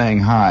who sang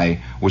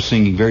high was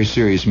singing very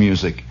serious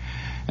music.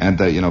 And,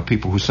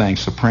 people who sang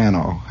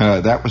soprano,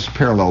 that was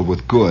paralleled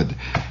with good.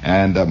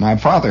 And my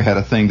father had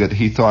a thing that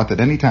he thought that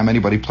anytime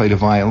anybody played a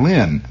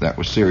violin, that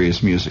was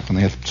serious music. When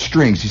they had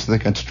strings, he said,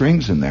 they got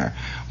strings in there.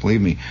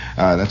 Believe me,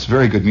 that's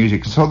very good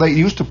music. So they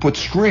used to put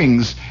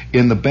strings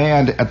in the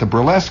band at the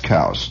burlesque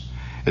house.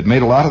 It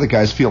made a lot of the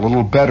guys feel a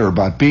little better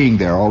about being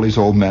there. All these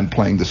old men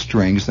playing the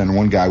strings. Then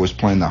one guy was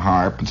playing the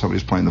harp, and somebody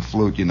was playing the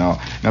flute, And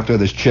up there,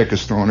 this chick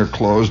is throwing her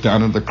clothes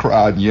down into the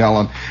crowd and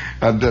yelling.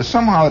 And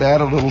somehow it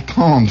added a little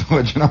tone to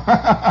it,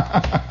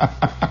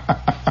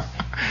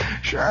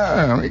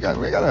 Sure, we got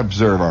to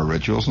observe our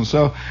rituals, and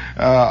so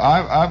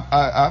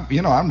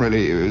I'm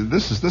really.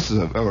 This is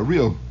a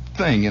real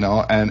thing,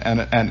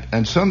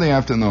 And Sunday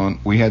afternoon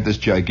we had this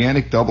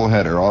gigantic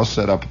doubleheader all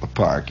set up at the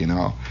park,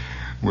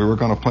 We were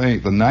going to play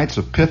the Knights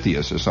of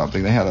Pythias or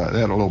something. They had a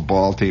little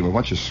ball team, a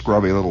bunch of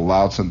scrubby little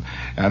louts, and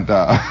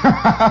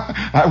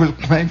I was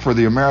playing for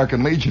the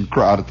American Legion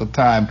crowd at the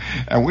time,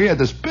 and we had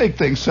this big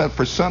thing set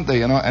for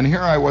Sunday, and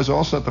here I was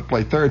all set to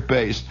play third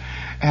base,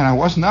 and I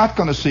was not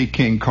going to see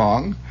King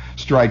Kong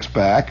Strikes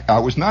Back. I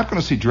was not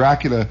going to see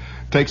Dracula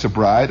Takes a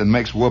Bride and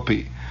Makes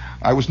Whoopee.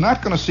 I was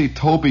not going to see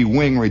Toby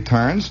Wing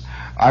Returns.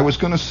 I was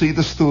going to see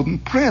the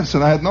Student Prince,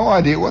 and I had no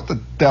idea what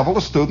the devil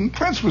the Student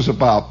Prince was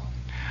about.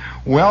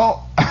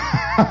 Well,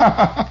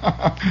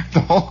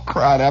 the whole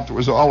crowd after it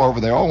was all over,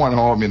 they all went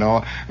home, and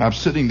I'm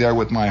sitting there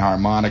with my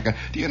harmonica.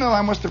 Do you know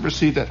I must have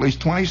received at least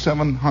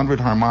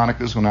 2,700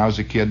 harmonicas when I was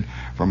a kid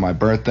for my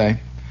birthday?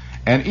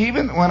 And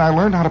even when I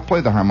learned how to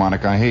play the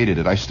harmonica, I hated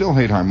it. I still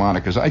hate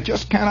harmonicas. I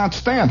just cannot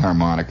stand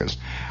harmonicas.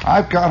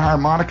 I've got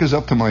harmonicas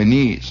up to my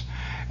knees.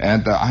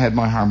 And I had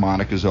my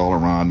harmonicas all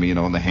around me,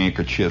 and the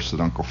handkerchiefs that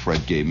Uncle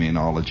Fred gave me and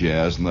all the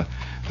jazz, and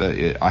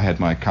I had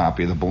my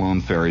copy of the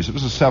Balloon Fairies. It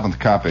was the 7th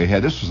copy I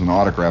had. This was an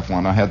autograph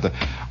one. I had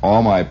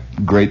all my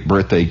great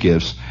birthday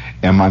gifts.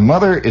 And my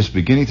mother is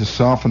beginning to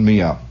soften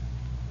me up.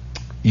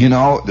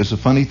 There's a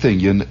funny thing.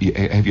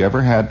 Have you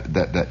ever had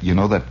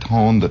that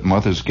tone that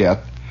mothers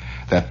get?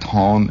 That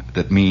tone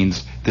that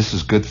means this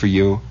is good for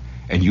you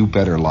and you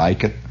better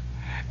like it.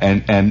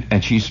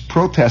 And she's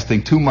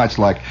protesting too much,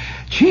 like,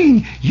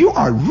 Gene, you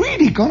are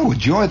really going to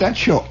enjoy that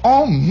show.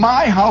 Oh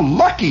my, how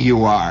lucky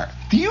you are.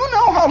 Do you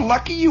know how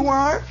lucky you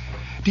are?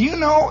 Do you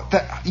know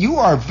that you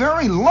are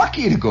very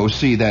lucky to go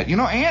see that?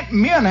 Aunt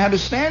Min had to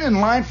stand in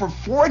line for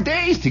 4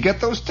 days to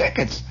get those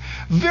tickets.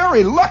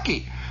 Very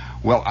lucky.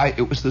 Well,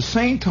 it was the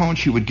same tone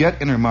she would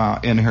get in her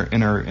mind, in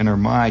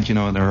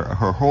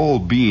her whole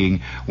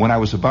being when I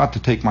was about to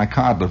take my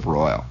cod liver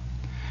oil.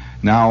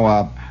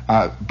 Now,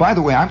 by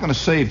the way, I'm going to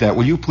save that.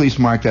 Will you please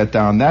mark that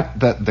down?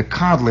 The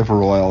cod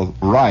liver oil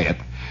riot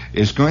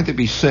is going to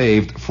be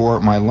saved for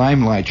my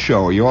Limelight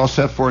show. Are you all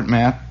set for it,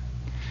 Matt?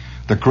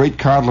 The Great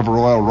Cod Liver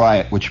Oil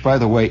Riot, which, by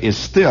the way, is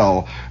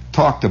still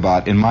talked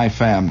about in my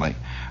family.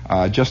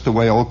 Just the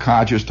way old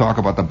codgers talk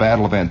about the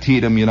Battle of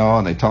Antietam,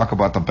 and they talk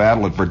about the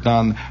Battle of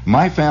Verdun.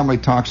 My family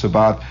talks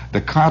about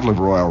the cod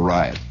liver oil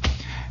riot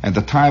and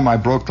the time I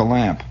broke the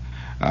lamp.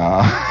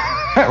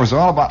 It was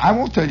all about, I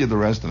won't tell you the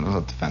rest of it. It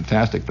was a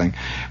fantastic thing.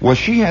 Well,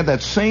 she had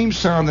that same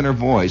sound in her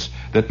voice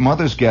that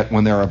mothers get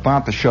when they're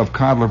about to shove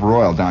cod liver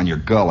oil down your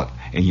gullet,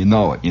 and you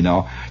know it,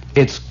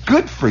 It's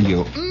good for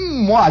you.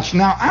 Watch.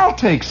 Now, I'll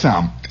take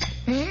some.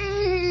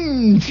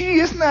 Gee,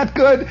 isn't that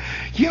good?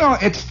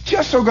 It's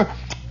just so good.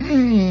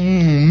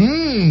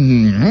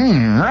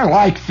 I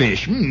like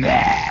fish. Gee,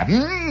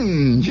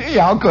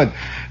 how good.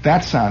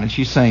 that sound, and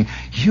she's saying,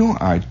 you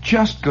are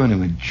just going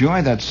to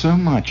enjoy that so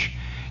much.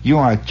 You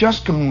are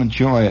just going to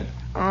enjoy it.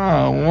 Oh,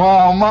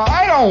 wow, Ma,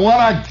 I don't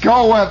want to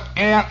go with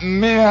Aunt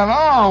Min.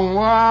 Oh,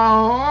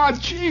 wow. Oh,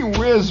 gee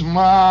whiz,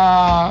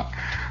 Ma.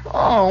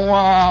 Oh,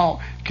 wow.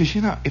 Because,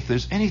 you know, if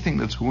there's anything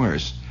that's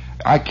worse,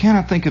 I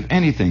cannot think of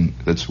anything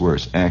that's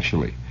worse,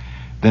 actually,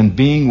 than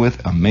being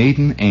with a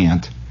maiden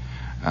aunt.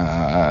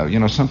 You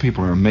know, some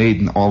people are a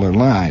maiden all their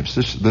lives.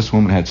 This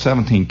woman had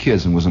 17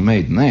 kids and was a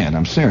maiden aunt.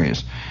 I'm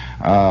serious.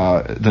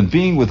 Than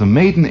being with a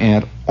maiden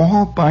aunt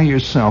all by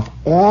yourself,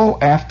 all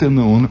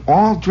afternoon,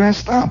 all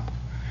dressed up.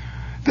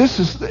 This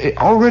is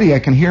already. I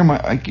can hear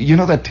you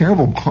know that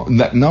terrible,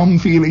 that numb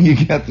feeling you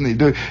get when you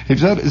do.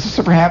 Has this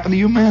ever happened to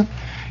you, man?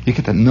 You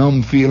get that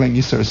numb feeling.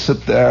 You sort of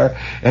sit there,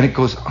 and it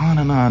goes on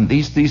and on.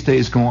 These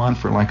days go on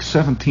for like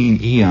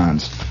 17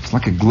 eons. It's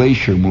like a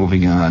glacier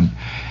moving on.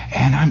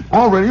 And I'm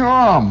already,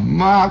 oh,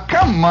 Mom,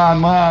 come on,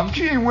 Mom.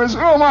 Gee whiz,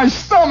 oh, my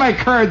stomach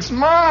hurts,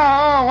 Mom.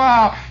 Oh,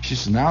 wow. She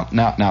says, now,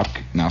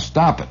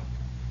 stop it.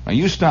 Now,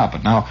 you stop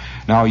it.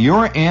 Now,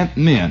 your Aunt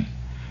Min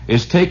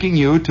is taking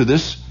you to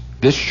this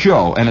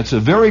show, and it's a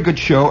very good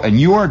show,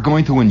 and you are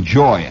going to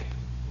enjoy it.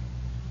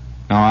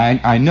 Now,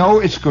 I know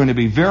it's going to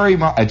be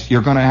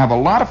you're going to have a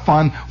lot of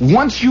fun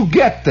once you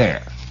get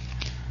there.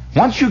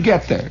 Once you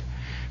get there.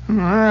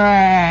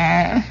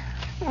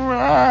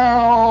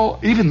 Well,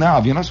 even now,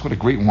 have you noticed what a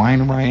great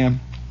whiner I am?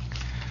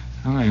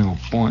 Oh,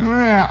 boy.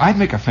 I'd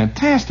make a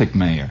fantastic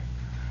mayor.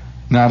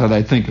 Now that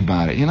I think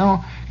about it, you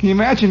know? Can you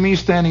imagine me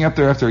standing up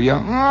there after a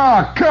yell?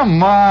 Oh,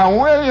 come on,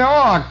 will you?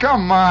 Oh,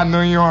 come on,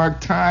 New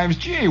York Times.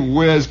 Gee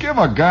whiz, give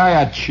a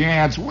guy a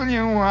chance, will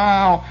you?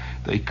 Wow.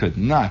 They could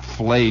not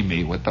flay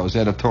me with those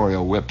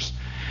editorial whips.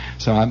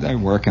 So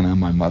I'm working on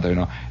my mother, you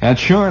know. And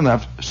sure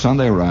enough,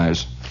 Sunday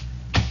arrives.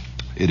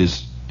 It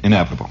is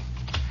inevitable.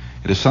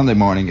 It is Sunday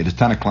morning. It is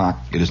 10 o'clock.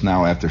 It is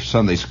now after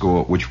Sunday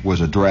school, which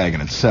was a drag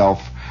in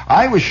itself.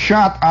 I was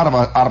shot out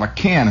of a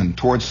cannon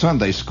towards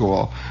Sunday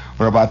school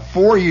for about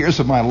 4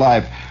 years of my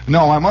life.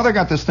 No, my mother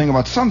got this thing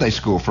about Sunday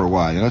school for a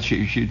while. You know,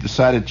 she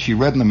decided, she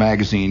read in the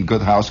magazine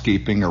Good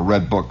Housekeeping or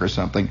Red Book or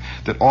something,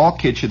 that all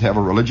kids should have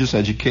a religious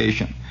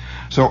education.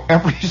 So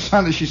every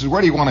Sunday she says,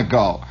 where do you want to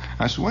go?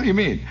 I said, what do you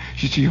mean?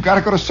 She said, you've got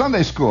to go to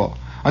Sunday school.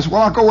 I said,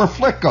 well, I'll go where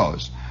Flick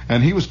goes.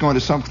 And he was going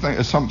to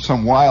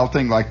some wild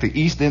thing like the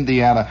East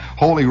Indiana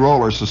Holy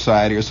Roller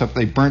Society or something.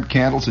 They burnt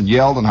candles and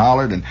yelled and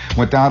hollered and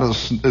went out of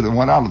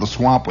the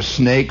swamp with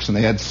snakes, and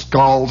they had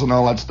skulls and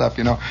all that stuff,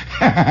 you know.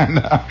 And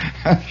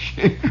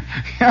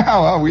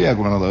well, we had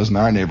one of those in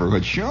our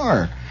neighborhood.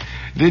 Sure.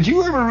 Did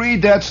you ever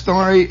read that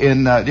story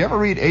did you ever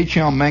read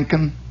H.L.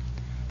 Mencken,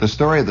 the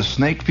story of the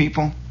snake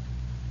people?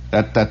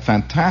 That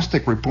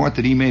fantastic report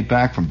that he made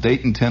back from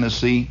Dayton,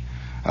 Tennessee,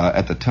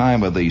 at the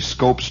time of the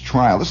Scopes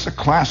trial. This is a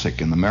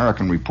classic in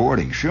American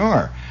reporting,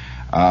 sure.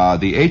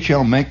 The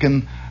H.L.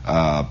 Mencken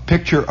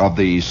picture of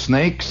the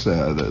snakes,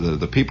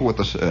 the people with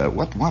the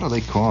what do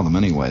they call them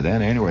anyway?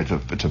 Anyway,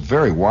 it's a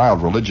very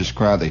wild religious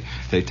crowd.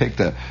 They take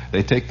the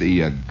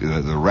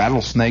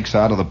rattlesnakes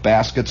out of the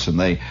baskets,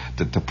 and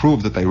to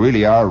prove that they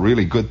really are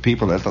really good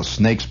people, let the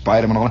snakes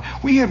bite them and all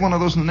that. We had one of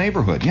those in the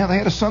neighborhood. Yeah, they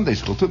had a Sunday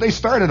school too. They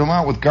started them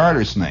out with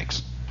garter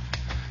snakes.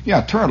 Yeah,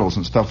 turtles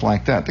and stuff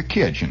like that. The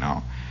kids, you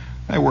know.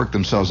 They worked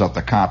themselves up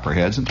the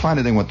copperheads, and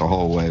finally they went the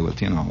whole way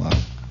with,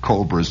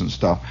 cobras and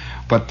stuff.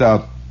 But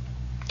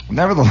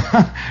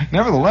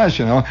nevertheless,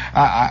 you know,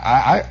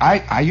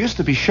 I used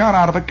to be shot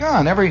out of a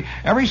gun every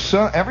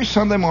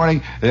Sunday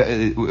morning.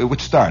 It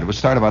would start. It would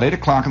start about 8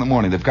 o'clock in the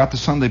morning. They've got the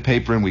Sunday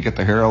paper, and we get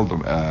the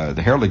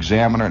Herald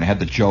Examiner, and it had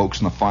the jokes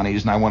and the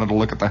funnies. And I wanted to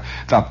look at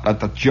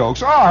the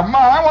jokes. Oh, Ma,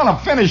 I want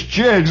to finish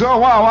jigs. Oh,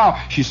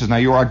 wow. She says, now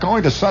you are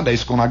going to Sunday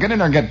school. Now get in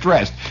there and get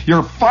dressed.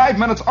 You're 5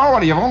 minutes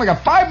already. You've only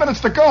got 5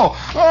 minutes to go.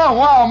 Oh,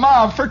 wow,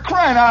 Ma, for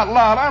crying out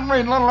loud, I'm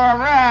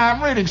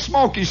reading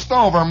Smokey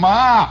Stover,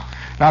 Ma.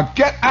 Now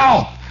get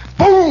out!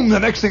 Boom! The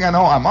next thing I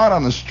know, I'm out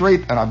on the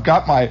street, and I've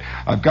got my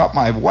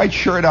white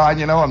shirt on,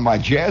 you know, and my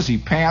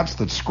jazzy pants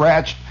that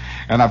scratched,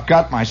 and I've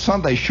got my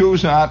Sunday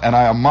shoes on, and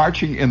I am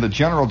marching in the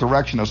general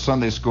direction of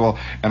Sunday school,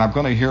 and I'm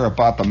going to hear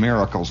about the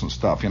miracles and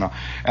stuff, you know.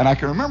 And I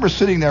can remember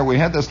sitting there. We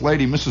had this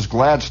lady, Mrs.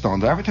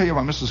 Gladstone. Did I ever tell you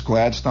about Mrs.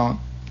 Gladstone?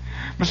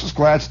 Mrs.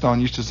 Gladstone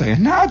used to say,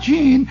 now,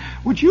 Gene,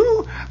 what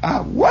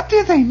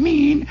do they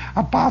mean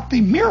about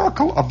the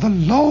miracle of the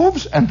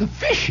loaves and the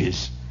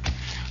fishes?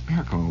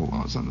 Miracle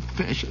loaves and the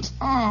fishes.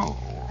 Oh,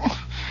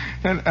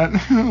 and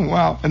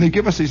wow! And they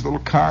give us these little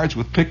cards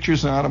with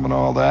pictures on them and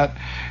all that.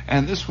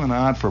 And this went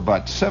on for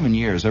about 7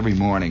 years, every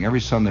morning, every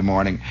Sunday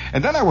morning.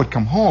 And then I would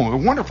come home, a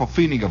wonderful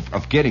feeling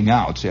of getting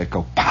out. See, I'd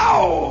go,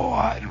 pow!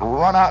 I'd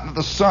run out into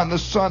the sun. The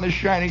sun is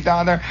shining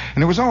down there,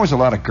 and there was always a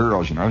lot of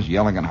girls. You know, I was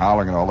yelling and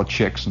hollering at all the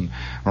chicks and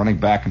running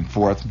back and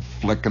forth, and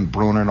Flick and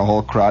Bruner and the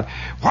whole crowd.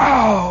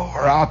 Wow!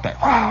 We're out there.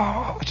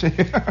 Wow!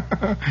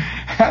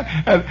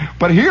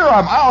 But here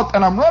I'm out,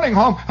 and I'm running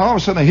home, and all of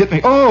a sudden it hit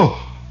me.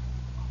 Oh!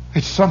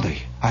 It's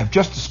Sunday. I've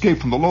just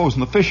escaped from the loaves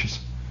and the fishes.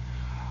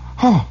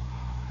 Oh,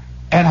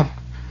 and I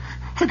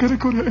gotta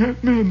go to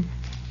Aunt Min.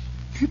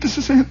 This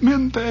is Aunt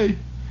Min Day.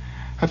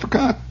 I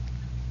forgot.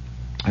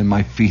 And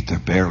my feet are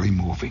barely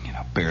moving,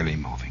 barely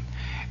moving.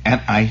 And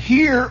I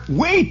hear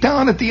way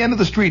down at the end of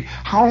the street,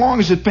 how long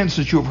has it been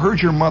since you have heard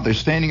your mother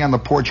standing on the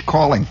porch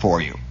calling for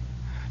you?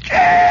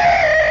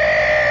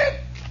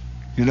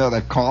 You know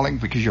that calling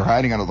because you're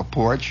hiding under the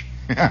porch?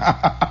 And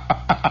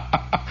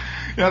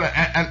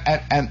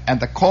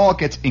the call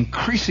gets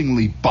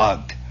increasingly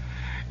bugged.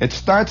 It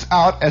starts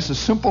out as a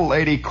simple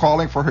lady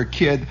calling for her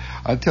kid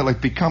until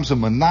it becomes a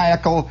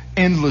maniacal,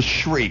 endless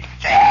shriek.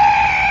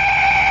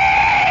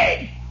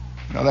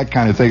 That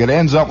kind of thing. It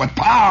ends up with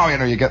pow,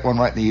 you get one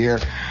right in the ear.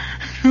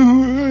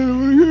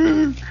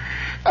 And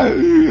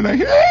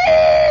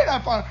I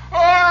thought,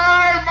 all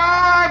right,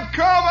 Mom, I'm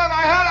coming.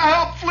 I had to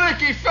help Flick.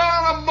 He fell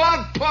in a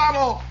mud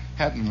puddle.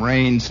 Hadn't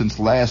rained since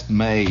last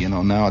May,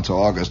 now it's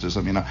August or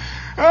something, Oh,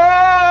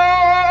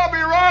 I'll be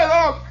right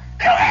up.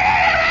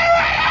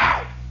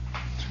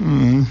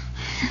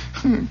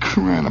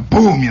 Crying,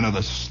 boom,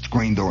 the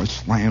screen door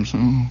slams.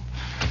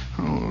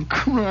 Oh,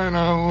 crying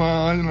out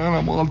loud, and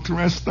I'm all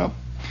dressed up.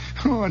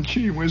 Oh,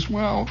 gee whiz,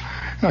 wow.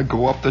 I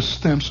go up the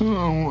steps. Oh,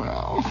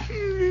 wow.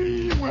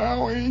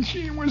 Wow, ain't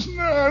she was...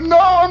 No,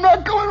 I'm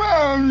not going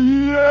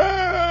around.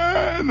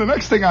 Yeah. And the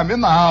next thing I'm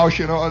in the house,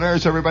 and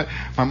there's everybody.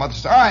 My mother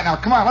says, all right, now,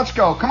 come on, let's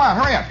go. Come on,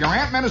 hurry up. Your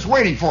Aunt Min is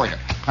waiting for you.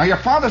 Now, your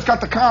father's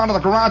got the car into the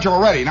garage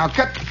already. Now,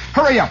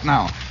 hurry up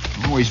now.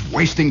 Always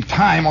wasting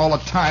time all the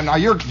time. Now,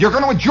 you're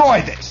going to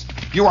enjoy this.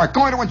 You are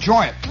going to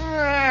enjoy it.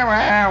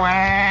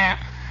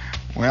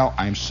 Well,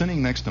 I'm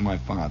sitting next to my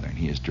father, and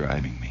he is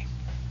driving me.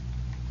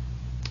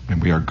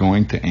 And we are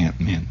going to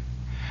Aunt Min.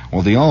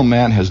 Well, the old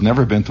man has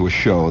never been to a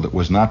show that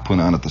was not put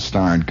on at the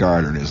Star and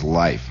Garter in his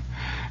life.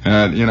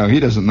 And, he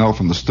doesn't know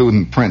from the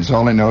Student Prince.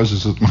 All he knows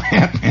is that my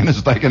Aunt Min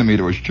is taking me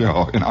to a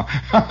show,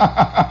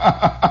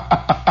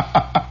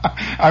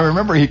 I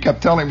remember he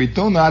kept telling me,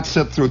 do not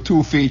sit through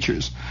 2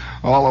 features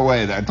all the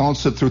way there. Don't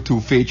sit through 2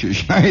 features.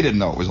 He didn't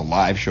know it was a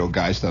live show,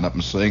 guy stand up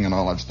and sing and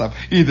all that stuff.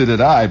 Either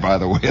did I, by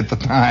the way, at the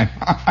time.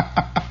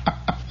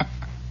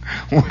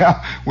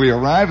 Well, we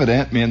arrive at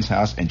Aunt Min's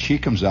house, and she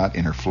comes out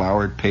in her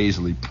flowered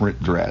paisley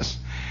print dress.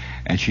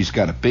 And she's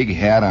got a big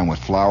hat on with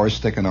flowers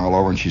sticking all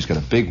over, and she's got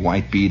a big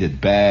white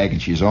beaded bag,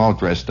 and she's all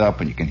dressed up,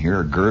 and you can hear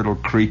her girdle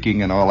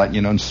creaking and all that,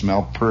 and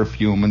smell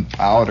perfume and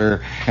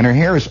powder. And her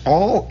hair is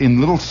all in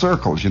little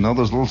circles,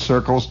 those little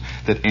circles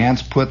that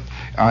aunts put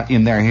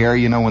in their hair,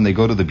 when they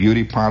go to the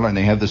beauty parlor, and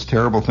they have this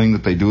terrible thing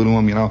that they do to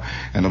them,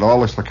 and it all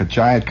looks like a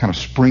giant kind of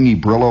springy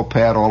Brillo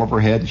pad all over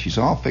her head, and she's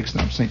all fixed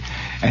up.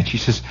 And she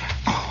says,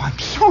 oh, I'm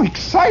so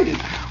excited.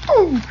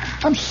 Oh,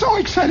 I'm so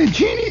excited.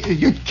 Jeannie,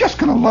 you're just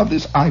going to love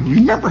this. I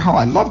remember how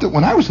I loved it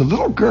when I was a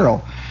little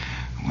girl.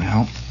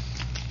 Well,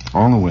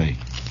 all the way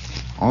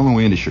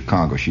into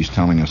Chicago, she's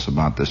telling us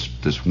about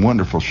this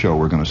wonderful show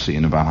we're going to see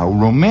and about how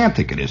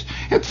romantic it is.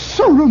 It's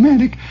so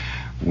romantic.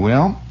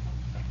 Well,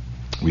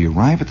 we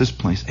arrive at this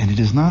place, and it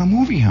is not a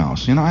movie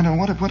house. I don't know,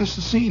 what is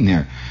the scene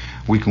there?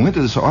 We go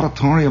into this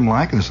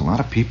auditorium-like, and there's a lot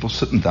of people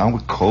sitting down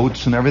with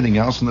coats and everything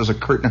else, and there's a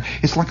curtain.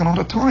 It's like an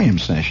auditorium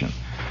session.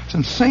 It's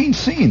an insane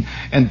scene.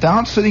 And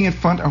down sitting in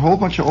front are a whole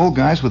bunch of old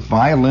guys with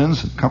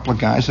violins, a couple of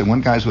guys, and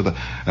one guy's with a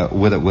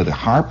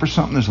harp or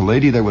something. There's a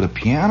lady there with a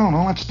piano and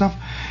all that stuff.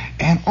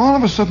 And all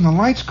of a sudden, the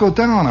lights go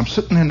down. I'm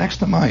sitting there next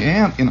to my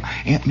aunt.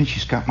 Aunt Min,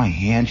 she's got my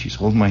hand. She's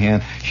holding my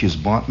hand. She has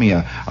bought me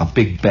a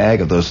big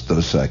bag of those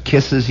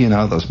kisses,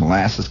 those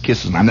molasses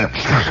kisses. And I'm there,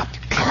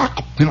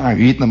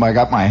 I'm eating them. I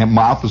got my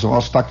mouth is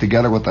all stuck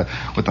together with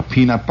the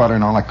peanut butter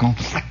and all that going.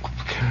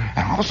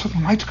 And all of a sudden,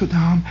 the lights go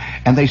down,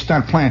 and they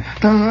start playing.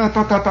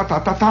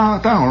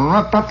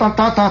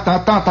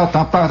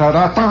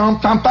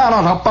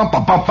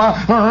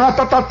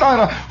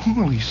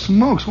 Holy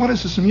smokes, what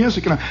is this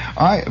music?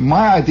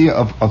 My idea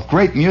of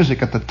great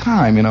music at the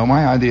time,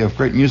 my idea of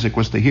great music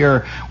was to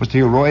hear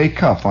Roy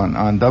Acuff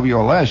on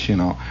WLS,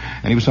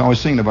 and he was always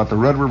singing about the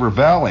Red River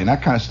Valley and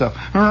that kind of stuff.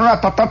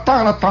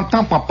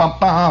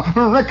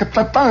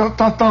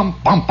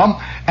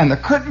 And the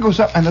curtain goes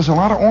up, and there's a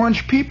lot of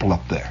orange people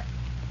up there.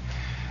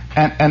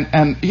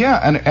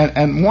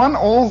 And one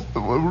old,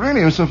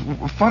 really, it was a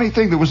funny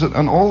thing. There was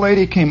an old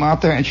lady came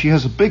out there, and she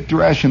has a big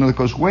dress, that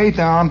goes way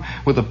down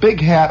with a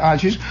big hat on.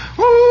 She's, I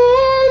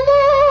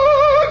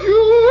love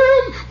you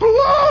in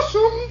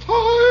blossom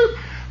time.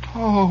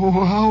 Oh,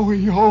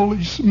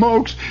 holy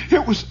smokes.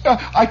 It was,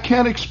 I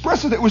can't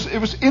express it. It was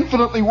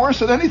infinitely worse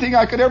than anything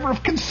I could ever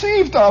have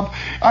conceived of.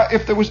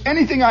 If there was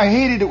anything I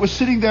hated, it was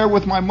sitting there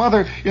with my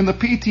mother in the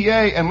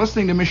PTA and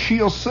listening to Miss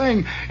Shields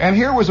sing. And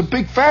here was a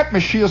big fat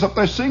Miss Shields up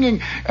there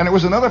singing, and there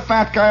was another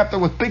fat guy up there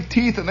with big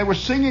teeth, and they were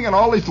singing, and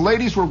all these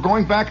ladies were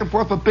going back and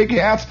forth with big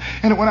hats,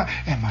 and it went on.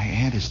 And my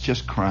aunt is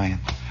just crying.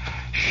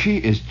 She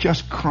is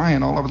just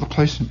crying all over the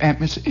place. And Aunt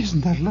Miss, isn't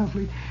that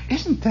lovely?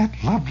 Isn't that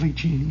lovely,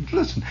 Jeannie?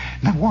 Listen,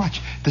 now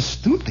watch.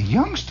 The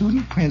young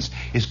student prince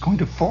is going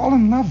to fall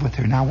in love with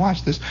her. Now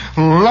watch this.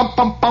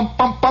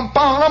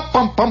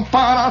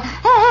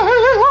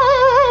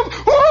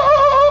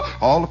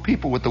 All the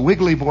people with the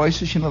wiggly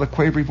voices, the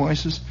quavery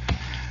voices.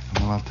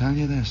 Well, I'll tell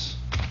you this.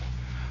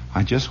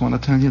 I just want to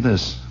tell you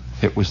this.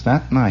 It was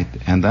that night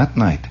and that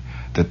night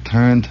that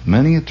turned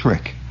many a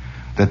trick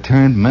that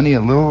turned many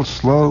a little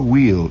slow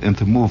wheel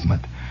into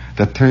movement,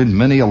 that turned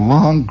many a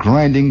long,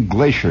 grinding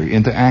glacier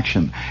into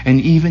action.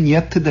 And even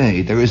yet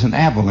today, there is an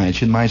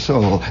avalanche in my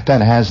soul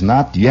that has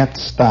not yet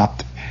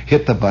stopped.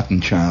 Hit the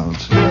button,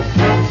 Charles.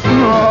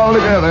 All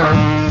together.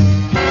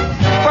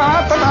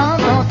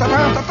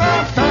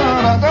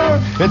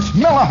 It's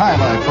Miller High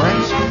Life,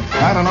 friends.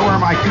 I don't know where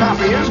my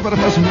copy is, but it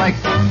doesn't make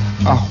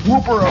a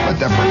whooper of a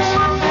difference.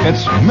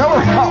 It's Miller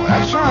High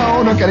Life.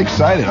 Oh, don't get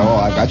excited. Oh,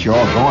 I got you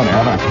all going,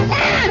 haven't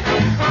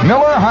I?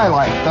 Miller High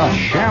Life, the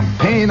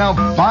champagne of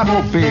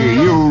bottled beer.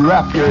 You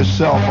wrap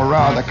yourself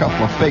around a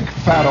couple of big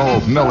fat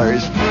old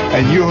Millers,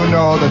 and you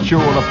know that you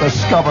will have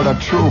discovered a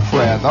true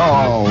friend.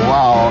 Oh,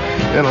 wow.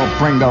 It'll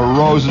bring the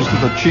roses to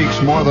the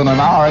cheeks more than an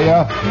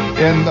aria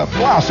in the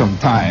Blossom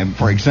Time,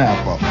 for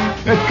example.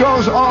 It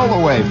goes all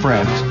the way,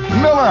 friends.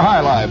 Miller High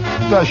Life,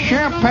 the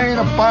champagne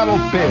of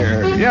bottled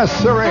beer. Yes,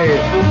 sirree.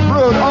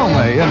 Brewed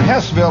only in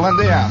Hessville,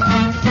 Indiana.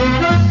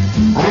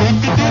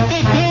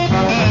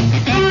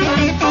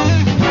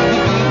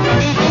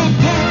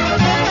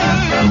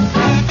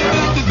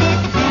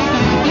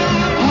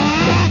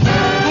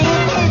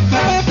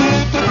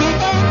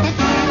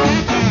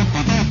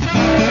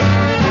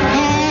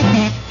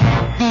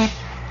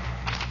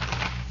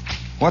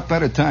 What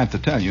better time to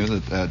tell you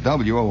that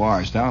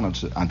WOR is down on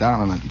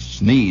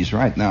its knees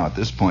right now at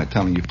this point,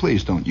 telling you,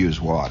 please don't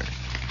use water.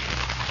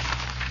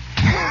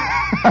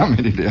 How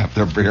many do you have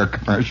their beer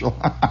commercial?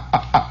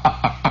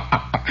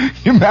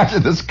 You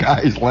imagine this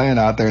guy's laying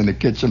out there in the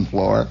kitchen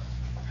floor.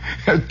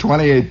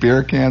 28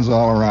 beer cans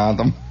all around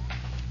him.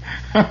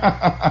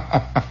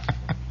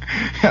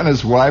 And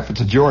his wife,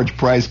 it's a George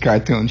Price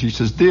cartoon. She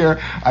says,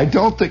 dear, I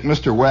don't think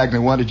Mr. Wagner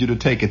wanted you to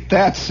take it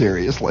that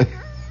seriously.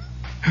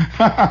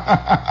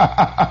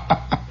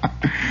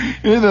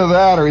 Either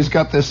that or he's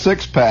got this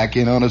six-pack,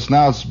 and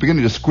it's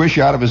beginning to squish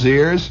out of his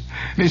ears.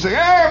 And he's like, hey,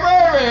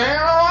 baby,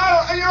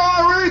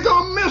 I really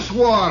don't miss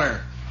water.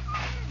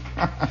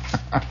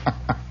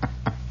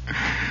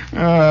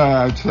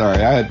 I'm sorry.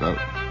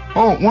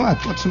 Oh,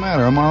 what? What's the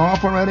matter? Am I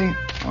off already?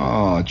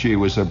 Oh, gee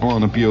whiz, they're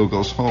blowing the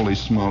bugles. Holy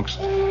smokes.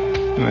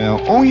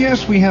 Well, oh,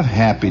 yes, we have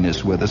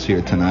happiness with us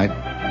here tonight.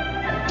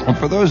 And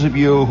for those of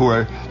you who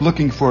are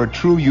looking for a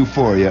true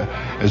euphoria,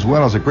 as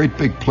well as a great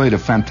big plate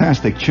of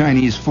fantastic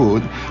Chinese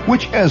food,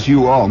 which, as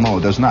you all know,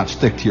 does not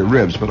stick to your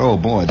ribs, but oh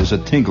boy, does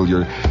it tinkle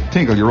your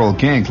old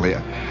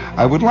ganglia,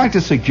 I would like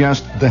to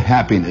suggest The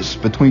Happiness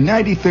between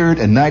 93rd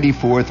and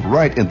 94th,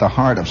 right in the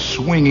heart of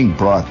swinging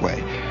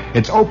Broadway.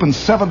 It's open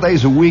 7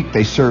 days a week.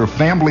 They serve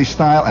family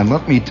style, and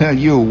let me tell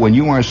you, when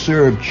you are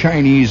served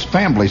Chinese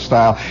family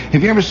style,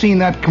 have you ever seen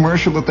that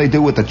commercial that they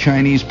do with the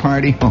Chinese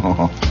party?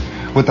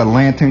 With the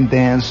lantern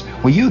dance?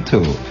 Well, you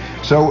too.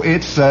 So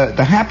it's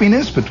The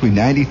Happiness between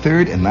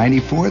 93rd and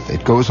 94th.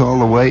 It goes all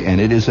the way, and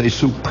it is a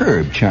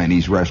superb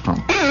Chinese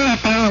restaurant.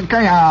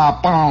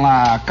 Yeah,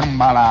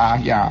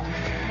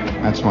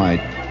 that's my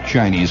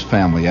Chinese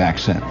family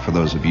accent for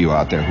those of you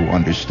out there who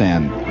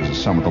understand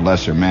some of the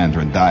lesser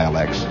Mandarin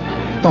dialects.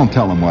 Don't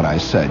tell them what I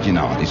said,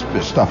 these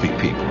stuffy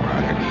people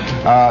around here.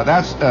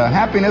 That's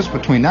Happiness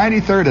between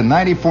 93rd and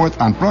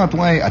 94th on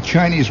Broadway, a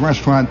Chinese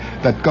restaurant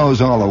that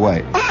goes all the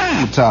way.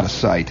 It's out of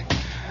sight.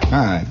 All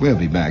right, we'll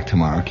be back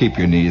tomorrow. Keep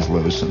your knees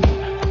loose, and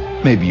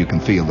maybe you can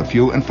field a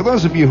few. And for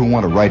those of you who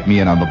want to write me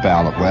in on the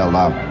ballot, well,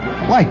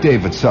 like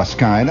David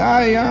Susskind,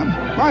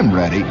 I'm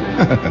ready.